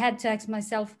team, I had to ask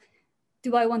myself,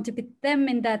 do I want to put them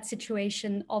in that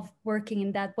situation of working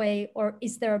in that way, or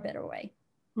is there a better way?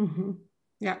 Mm-hmm.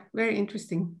 Yeah, very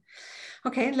interesting.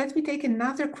 Okay, let me take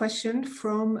another question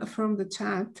from the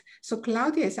chat. So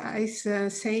Claudia is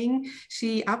saying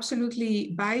she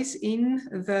absolutely buys in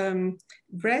the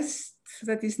rest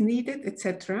that is needed,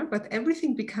 etc. But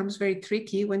everything becomes very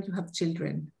tricky when you have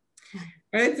children,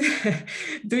 right?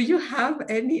 Do you have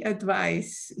any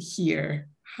advice here?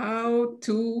 How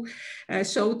to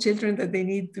show children that they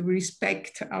need to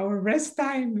respect our rest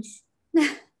times?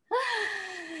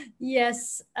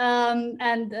 Yes, and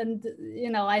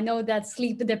I know that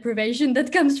sleep deprivation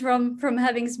that comes from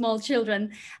having small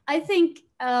children. I think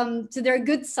so there are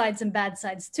good sides and bad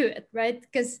sides to it, right?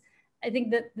 Because I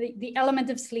think that the element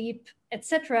of sleep,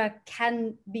 etc.,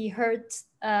 can be hurt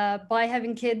by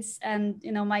having kids. And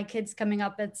my kids coming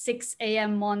up at 6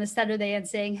 a.m. on a Saturday and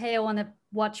saying, "Hey, I want to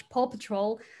watch Paw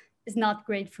Patrol," is not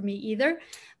great for me either.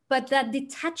 But that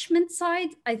detachment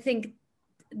side, I think,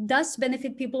 does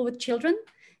benefit people with children.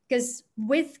 Because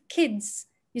with kids,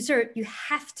 you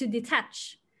have to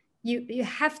detach. you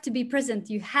have to be present.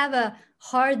 You have a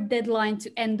hard deadline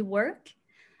to end work.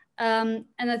 And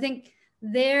I think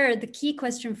there, the key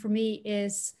question for me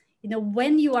is,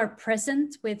 when you are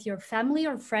present with your family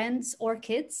or friends or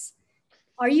kids,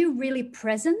 are you really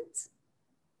present?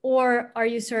 Or are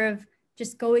you sort of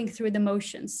just going through the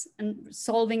motions and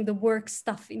solving the work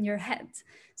stuff in your head?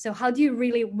 So how do you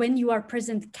really, when you are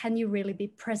present, can you really be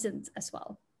present as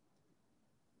well?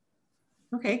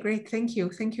 Okay, great. Thank you.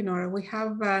 Thank you, Nora. We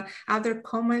have other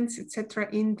comments, etc.,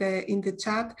 in the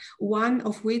chat. One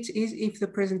of which is if the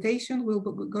presentation will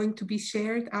be going to be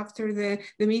shared after the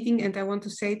meeting. And I want to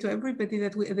say to everybody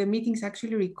that the meeting is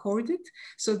actually recorded.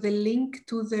 So the link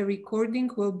to the recording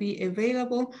will be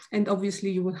available. And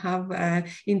obviously you will have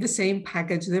in the same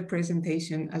package the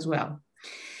presentation as well.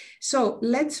 So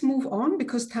let's move on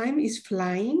because time is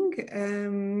flying.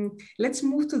 Let's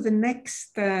move to the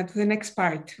next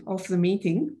part of the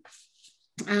meeting,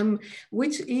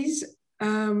 which is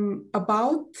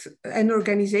about an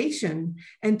organization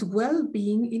and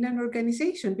well-being in an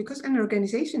organization, because an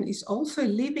organization is also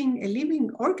a living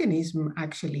organism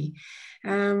actually,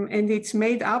 and it's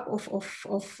made up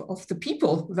of the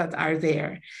people that are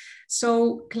there.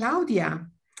 So Claudia,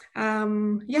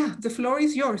 yeah, the floor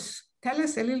is yours. Tell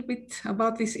us a little bit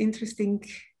about this interesting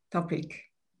topic.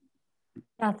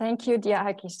 Yeah, thank you, dear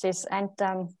Aki. And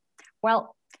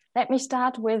well, let me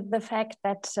start with the fact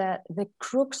that the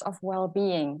crux of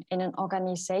well-being in an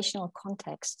organizational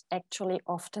context actually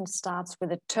often starts with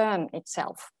the term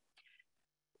itself.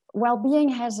 Well-being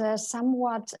has a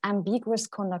somewhat ambiguous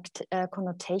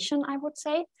connotation, I would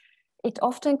say. It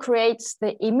often creates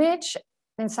the image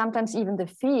and sometimes even the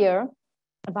fear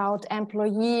about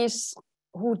employees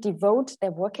who devote their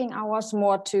working hours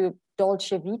more to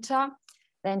dolce vita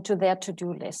than to their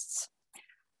to-do lists.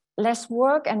 Less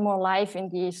work and more life in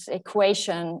this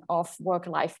equation of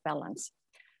work-life balance.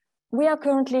 We are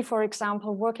currently, for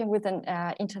example, working with an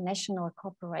international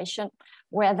corporation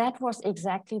where that was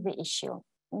exactly the issue.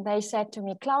 They said to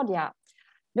me, Claudia,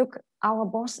 look, our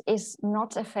boss is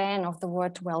not a fan of the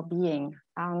word well-being.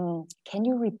 Can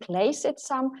you replace it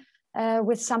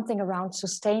with something around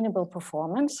sustainable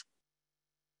performance?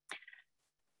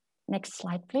 Next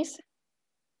slide, please.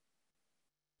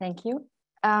 Thank you.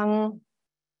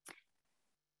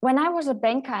 When I was a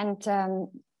banker and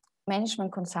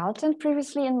management consultant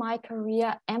previously in my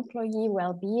career, employee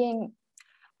well-being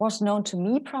was known to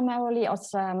me primarily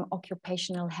as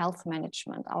occupational health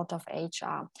management out of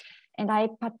HR. And I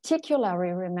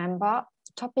particularly remember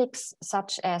topics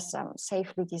such as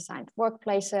safely designed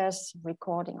workplaces,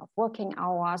 recording of working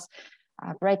hours,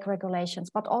 break regulations,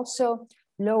 but also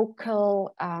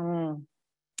local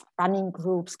running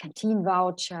groups, canteen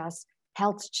vouchers,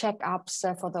 health checkups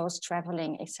for those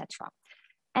traveling, etc.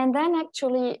 And then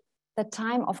actually the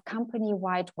time of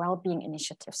company-wide well-being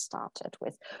initiatives started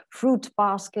with fruit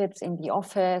baskets in the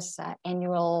office,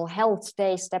 annual health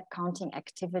day, step counting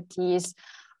activities,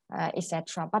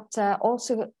 etc. But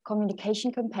also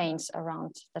communication campaigns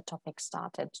around the topic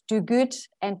started. Do good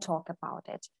and talk about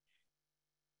it.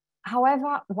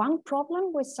 However, one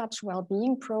problem with such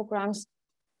well-being programs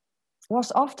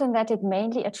was often that it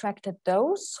mainly attracted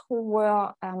those who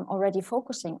were already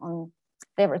focusing on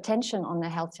their attention on a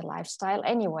healthy lifestyle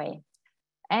anyway.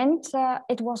 And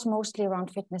it was mostly around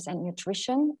fitness and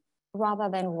nutrition rather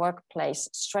than workplace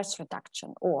stress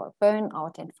reduction or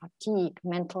burnout and fatigue,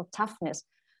 mental toughness,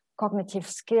 cognitive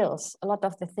skills, a lot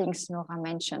of the things Nora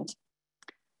mentioned.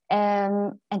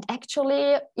 And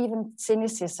actually, even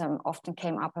cynicism often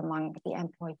came up among the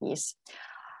employees.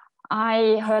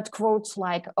 I heard quotes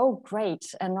like, "Oh,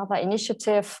 great, another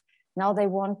initiative. Now they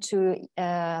want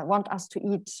us to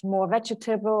eat more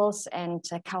vegetables and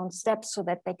count steps so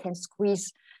that they can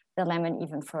squeeze the lemon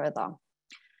even further."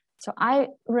 So I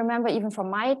remember even from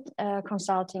my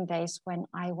consulting days when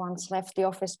I once left the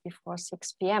office before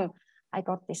 6 p.m., I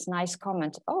got this nice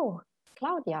comment, "Oh,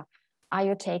 Claudia, are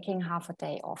you taking half a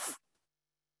day off?"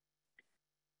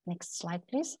 Next slide,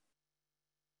 please.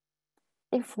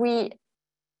 If we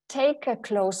take a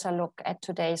closer look at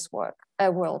today's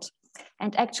world,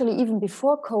 and actually even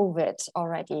before COVID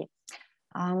already,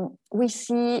 we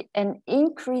see an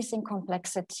increasing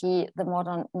complexity the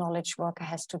modern knowledge worker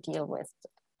has to deal with,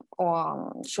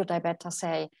 or should I better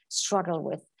say, struggle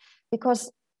with,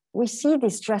 because we see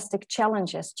these drastic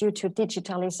challenges due to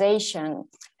digitalization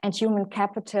and human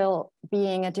capital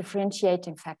being a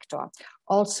differentiating factor.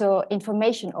 Also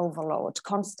information overload,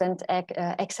 constant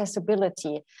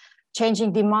accessibility,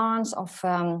 changing demands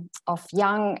of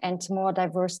young and more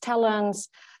diverse talents,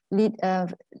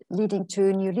 leading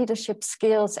to new leadership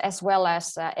skills, as well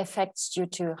as effects due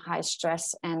to high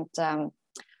stress and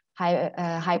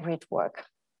hybrid work.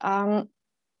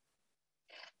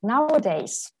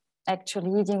 Nowadays,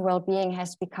 actually, leading well-being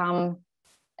has become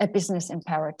a business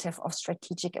imperative of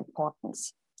strategic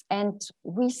importance. And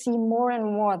we see more and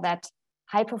more that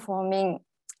high-performing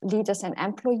leaders and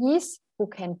employees who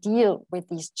can deal with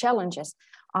these challenges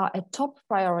are a top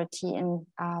priority in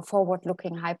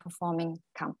forward-looking, high-performing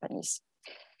companies.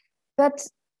 But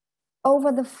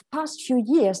over the past few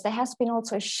years, there has been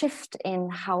also a shift in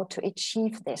how to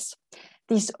achieve this.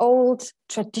 These old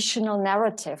traditional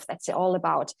narrative that's all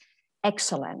about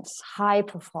excellence, high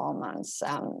performance,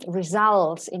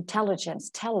 results, intelligence,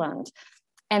 talent,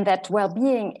 and that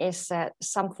well-being is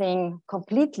something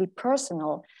completely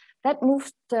personal, that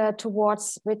moved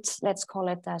towards, which let's call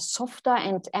it softer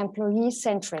and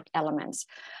employee-centric elements,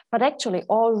 but actually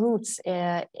all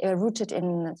rooted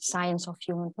in science of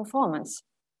human performance.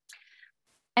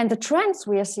 And the trends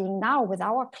we are seeing now with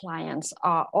our clients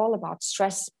are all about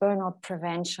stress, burnout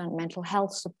prevention, mental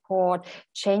health support,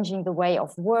 changing the way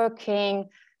of working,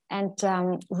 and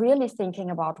really thinking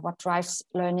about what drives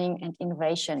learning and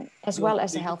innovation, as well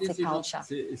as a healthy culture.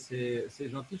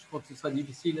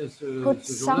 Could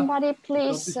somebody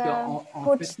please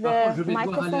put the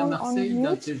microphone on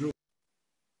mute?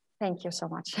 Thank you so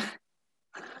much.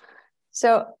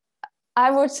 So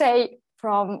I would say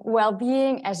from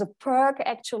well-being as a perk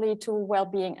actually to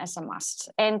well-being as a must.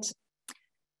 And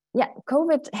yeah,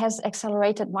 COVID has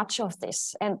accelerated much of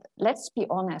this. And let's be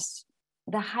honest,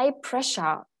 the high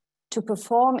pressure to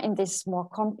perform in this more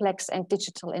complex and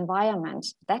digital environment,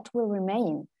 that will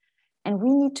remain. And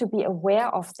we need to be aware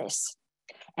of this.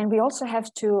 And we also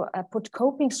have to put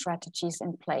coping strategies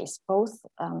in place, both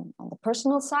on the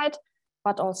personal side,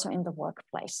 but also in the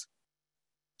workplace.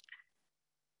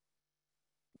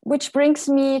 Which brings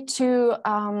me to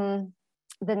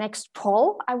the next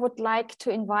poll. I would like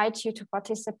to invite you to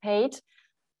participate.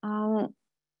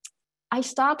 I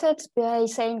started by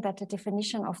saying that the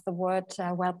definition of the word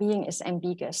well-being is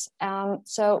ambiguous.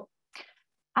 So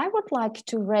I would like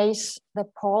to raise the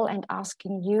poll and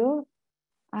asking you,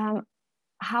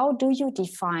 how do you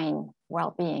define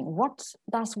well-being? What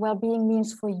does well-being mean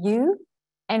for you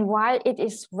and why it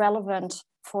is relevant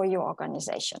for your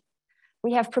organization?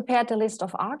 We have prepared a list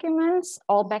of arguments,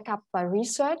 all backed up by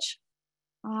research.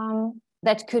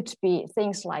 That could be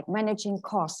things like managing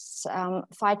costs,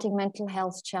 fighting mental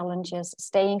health challenges,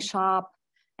 staying sharp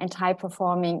and high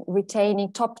performing,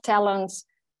 retaining top talents,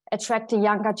 attracting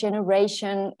younger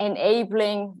generation,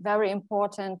 enabling, very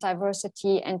important,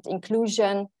 diversity and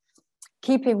inclusion,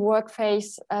 keeping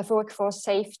workforce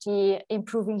safety,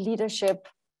 improving leadership,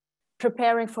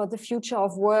 preparing for the future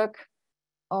of work,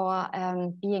 or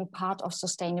being part of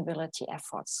sustainability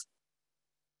efforts.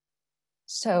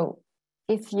 So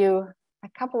if you, a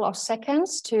couple of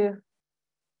seconds to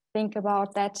think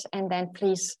about that, and then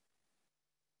please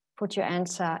put your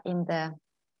answer in the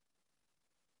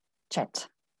chat.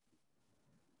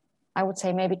 I would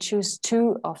say maybe choose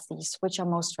two of these, which are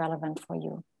most relevant for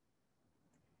you.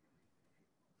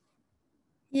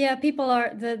 Yeah, people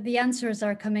are, the answers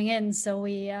are coming in, so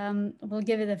we will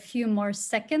give it a few more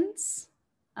seconds.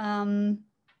 All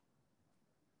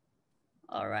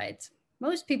right,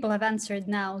 most people have answered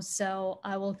now, so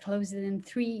I will close it in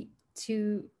 3,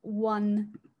 2,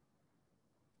 1.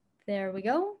 There we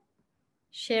go.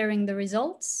 Sharing the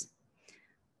results.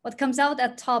 What comes out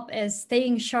at top is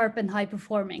staying sharp and high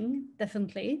performing,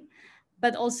 definitely,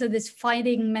 but also this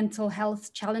fighting mental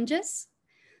health challenges.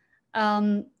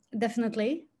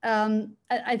 Definitely.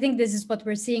 I think this is what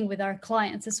we're seeing with our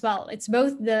clients as well. It's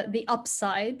both the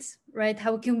upside, right?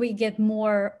 How can we get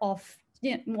more of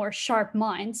more sharp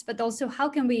minds, but also how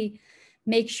can we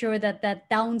make sure that that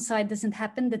downside doesn't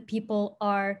happen, that people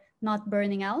are not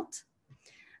burning out.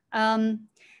 And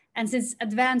since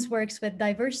Advance works with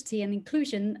diversity and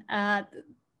inclusion,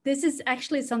 this is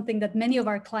actually something that many of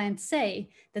our clients say,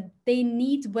 that they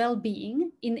need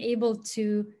well-being in able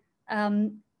to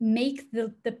make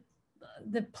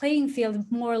the playing field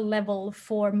more level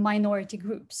for minority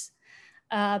groups,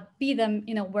 be them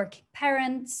working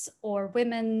parents or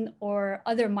women or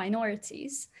other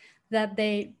minorities, that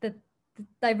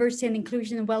diversity and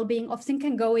inclusion and well-being often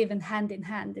can go even hand in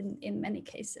hand in many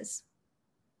cases.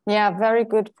 Yeah, very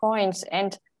good points.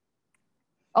 And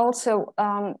also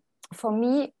for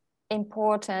me,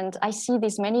 important, I see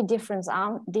these many different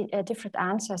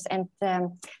answers, and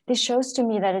this shows to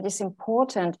me that it is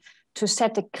important to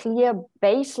set a clear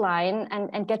baseline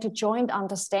and get a joint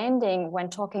understanding when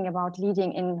talking about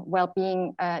leading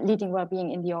well-being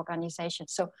in the organization.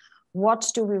 So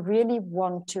what do we really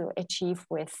want to achieve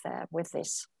with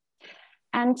this?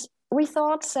 And we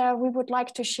thought we would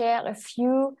like to share a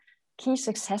few key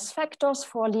success factors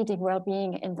for leading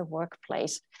well-being in the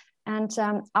workplace. And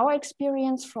our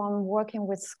experience from working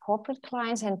with corporate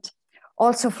clients and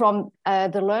also from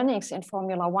the learnings in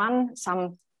Formula One,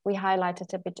 some we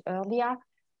highlighted a bit earlier,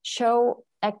 show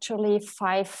actually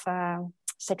 5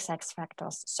 success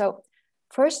factors. So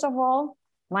first of all,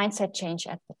 mindset change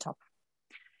at the top.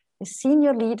 The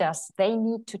senior leaders, they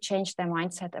need to change their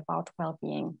mindset about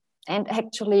well-being. And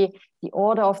actually the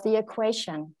order of the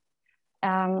equation,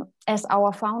 as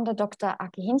our founder, Dr.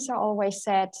 Aki Hintsa, always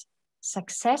said,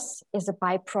 success is a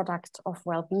byproduct of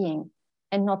well-being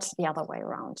and not the other way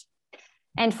around.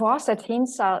 And for us at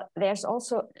Hintsa, there's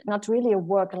also not really a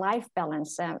work-life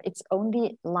balance. It's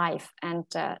only life, and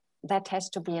that has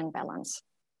to be in balance.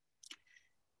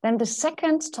 Then the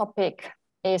second topic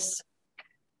is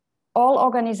all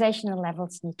organizational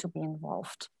levels need to be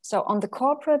involved. So on the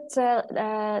corporate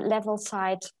level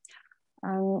side,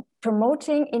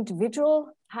 promoting individual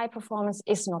high performance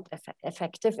is not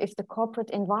effective if the corporate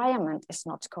environment is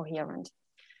not coherent.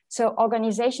 So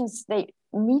organizations, they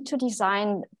need to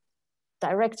design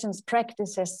directions,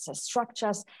 practices,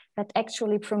 structures that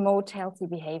actually promote healthy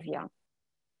behavior.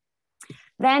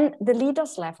 Then the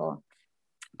leaders level,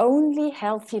 only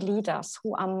healthy leaders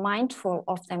who are mindful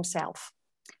of themselves,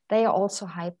 they are also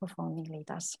high performing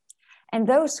leaders. And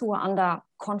those who are under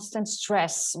constant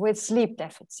stress with sleep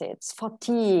deficits,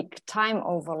 fatigue, time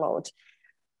overload,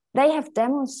 they have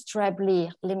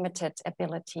demonstrably limited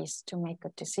abilities to make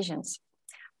good decisions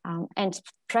and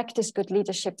practice good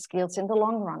leadership skills in the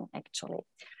long run, actually.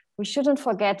 We shouldn't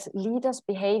forget leaders'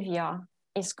 behavior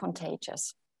is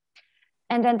contagious.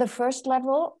 And then the first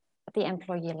level, the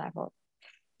employee level.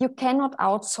 You cannot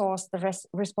outsource the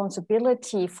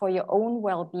responsibility for your own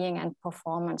well-being and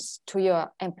performance to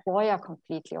your employer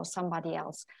completely or somebody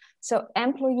else. So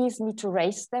employees need to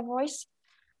raise their voice,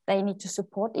 they need to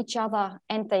support each other,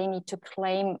 and they need to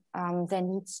claim their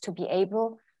needs to be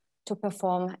able to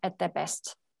perform at their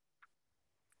best.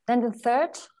 Then the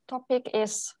third topic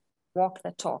is walk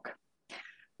the talk.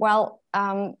 Well,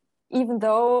 even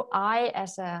though I,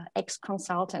 as an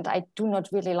ex-consultant, I do not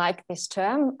really like this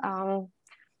term,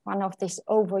 one of these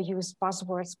overused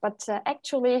buzzwords, but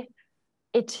actually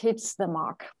it hits the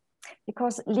mark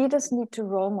because leaders need to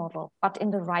role model, but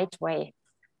in the right way.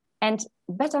 And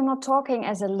better not talking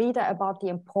as a leader about the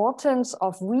importance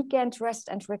of weekend rest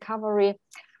and recovery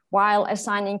while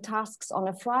assigning tasks on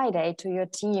a Friday to your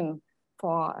team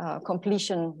for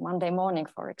completion Monday morning,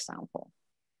 for example.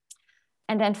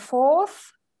 And then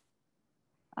fourth,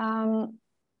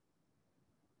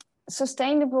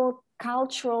 sustainable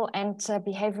cultural and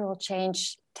behavioral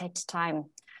change takes time.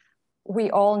 We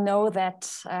all know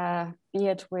that, be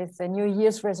it with the New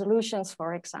Year's resolutions,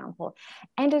 for example,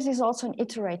 and it is also an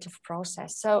iterative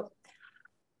process. So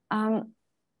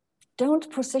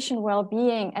don't position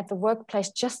well-being at the workplace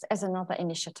just as another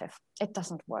initiative. It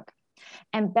doesn't work.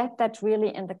 Embed that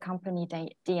really in the company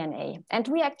DNA. And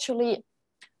we actually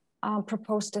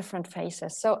propose different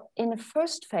phases. So in the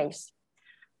first phase,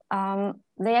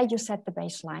 there you set the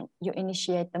baseline. You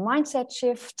initiate the mindset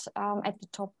shift at the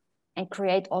top and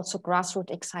create also grassroots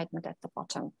excitement at the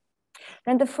bottom.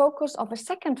 Then the focus of a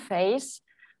second phase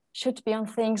should be on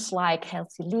things like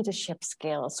healthy leadership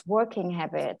skills, working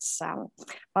habits,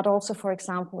 but also, for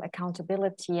example,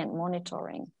 accountability and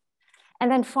monitoring.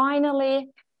 And then finally,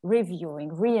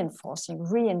 reviewing, reinforcing,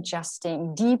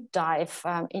 readjusting, deep dive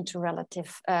into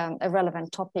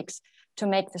relevant topics to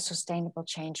make the sustainable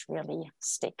change really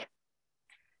stick.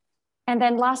 And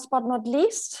then last but not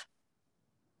least,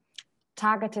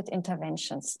 targeted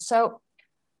interventions. So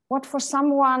what for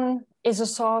someone is a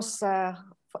source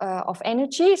of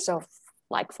energy, so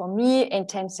like for me,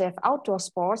 intensive outdoor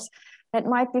sports, that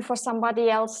might be for somebody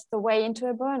else the way into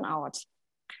a burnout.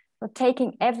 But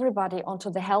taking everybody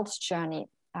onto the health journey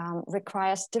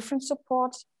requires different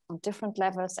support on different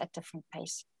levels at different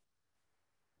pace.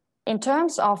 In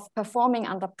terms of performing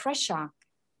under pressure,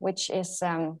 which is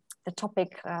the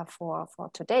topic for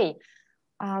today,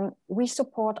 we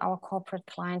support our corporate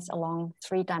clients along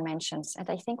 3 dimensions. And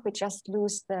I think we just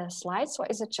lose the slides, or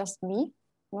is it just me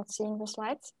not seeing the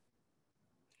slides?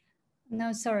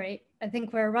 No, sorry. I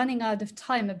think we're running out of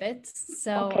time a bit.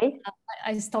 So okay.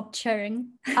 I stopped sharing.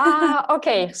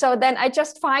 Okay. So then I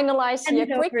just finalize here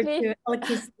quickly.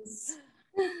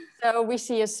 So we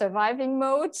see a surviving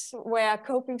mode where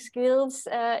coping skills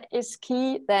is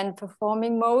key, then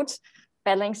performing mode,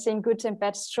 balancing good and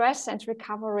bad stress and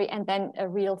recovery, and then a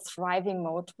real thriving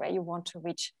mode where you want to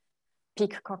reach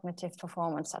peak cognitive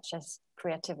performance, such as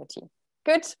creativity.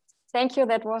 Good. Thank you.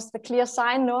 That was the clear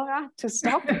sign, Nora, to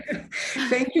stop.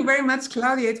 Thank you very much,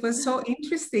 Claudia. It was so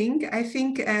interesting. I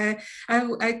think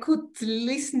I could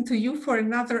listen to you for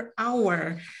another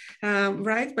hour,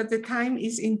 right? But the time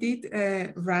is indeed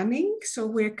running. So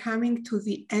we're coming to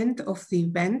the end of the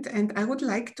event. And I would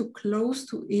like to close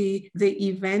to the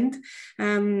event,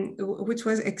 which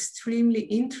was extremely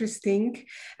interesting,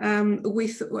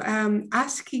 with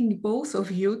asking both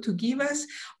of you to give us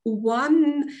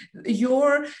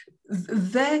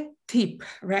the tip,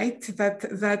 right?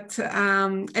 That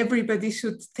everybody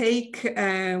should take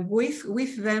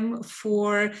with them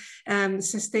for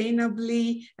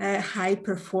sustainably high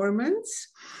performance.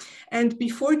 And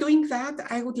before doing that,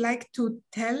 I would like to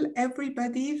tell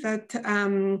everybody that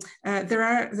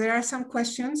there are some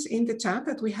questions in the chat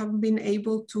that we haven't been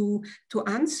able to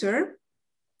answer.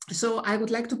 So I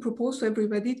would like to propose to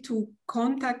everybody to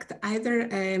contact either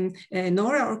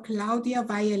Nora or Claudia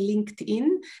via LinkedIn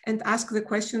and ask the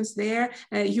questions there.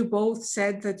 You both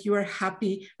said that you are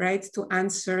happy, right, to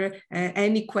answer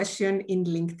any question in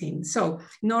LinkedIn. So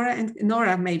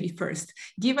Nora, maybe first,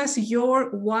 give us your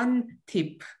one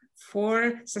tip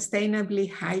for sustainably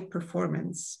high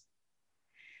performance.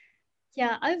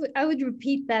 Yeah, I would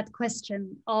repeat that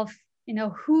question of,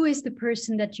 who is the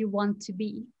person that you want to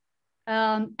be?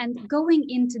 And going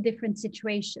into different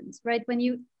situations, right? When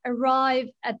you arrive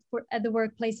at the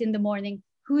workplace in the morning,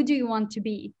 who do you want to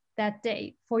be that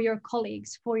day for your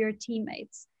colleagues, for your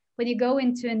teammates? When you go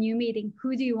into a new meeting,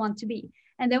 who do you want to be?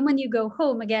 And then when you go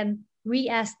home again,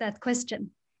 re-ask that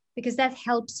question, because that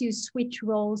helps you switch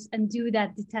roles and do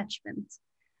that detachment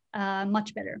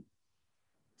much better.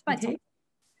 Okay.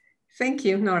 Thank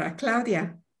you, Nora.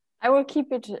 Claudia? I will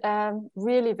keep it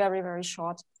really very, very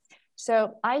short.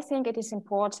 So I think it is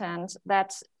important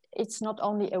that it's not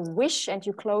only a wish and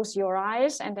you close your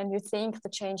eyes and then you think the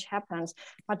change happens,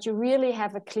 but you really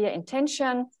have a clear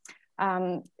intention,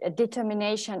 a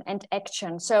determination and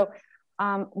action. So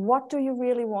what do you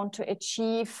really want to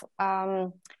achieve?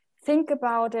 Think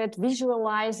about it,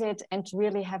 visualize it, and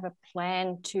really have a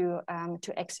plan to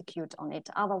execute on it.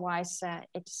 Otherwise,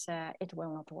 it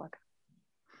will not work.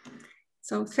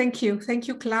 So thank you,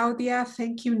 Claudia.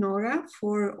 Thank you, Nora,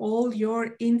 for all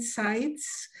your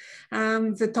insights.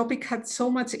 The topic had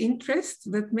so much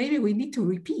interest that maybe we need to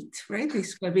repeat, right,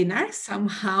 this webinar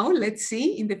somehow. Let's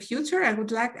see in the future. I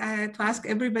would like to ask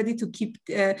everybody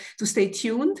to stay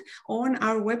tuned. On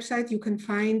our website, you can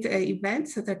find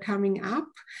events that are coming up.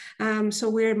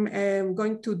 So we're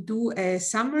going to do a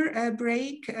summer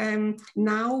break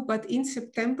now, but in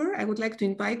September, I would like to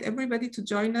invite everybody to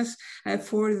join us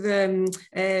for the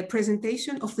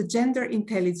presentation of the Gender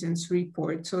Intelligence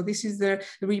Report. So this is the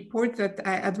report that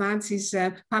Advance is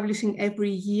publishing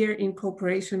every year in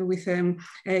cooperation with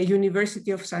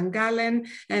University of St. Gallen.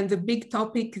 And the big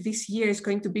topic this year is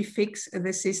going to be Fix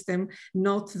the System,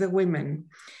 Not the Women.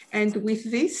 And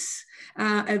with this,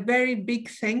 a very big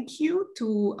thank you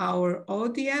to our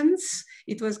audience.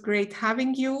 It was great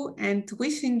having you and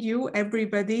wishing you,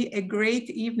 everybody, a great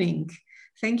evening.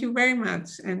 Thank you very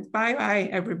much, and bye-bye,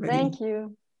 everybody. Thank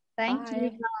you. Thank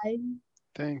you. Bye.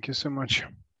 Thank you so much.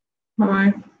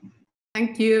 Bye.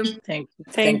 Thank you.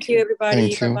 Thank you,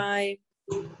 everybody. Bye-bye.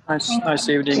 Nice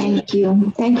evening. Thank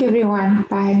you. Thank you, everyone.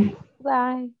 Bye.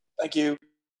 Bye. Thank you.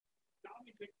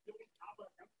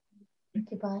 Thank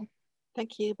you. Bye.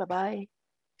 Thank you. Bye-bye.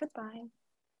 Goodbye.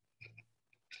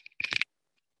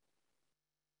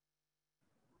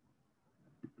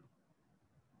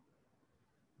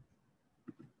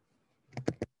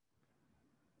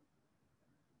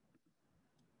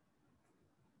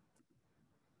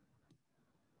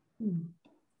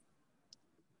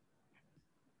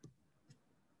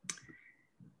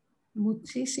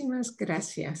 Muchísimas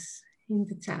gracias in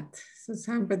the chat. So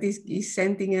somebody is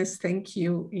sending us thank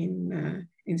you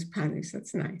in Spanish.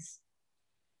 That's nice.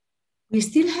 We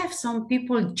still have some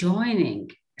people joining.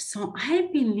 So I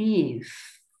believe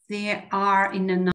they are in a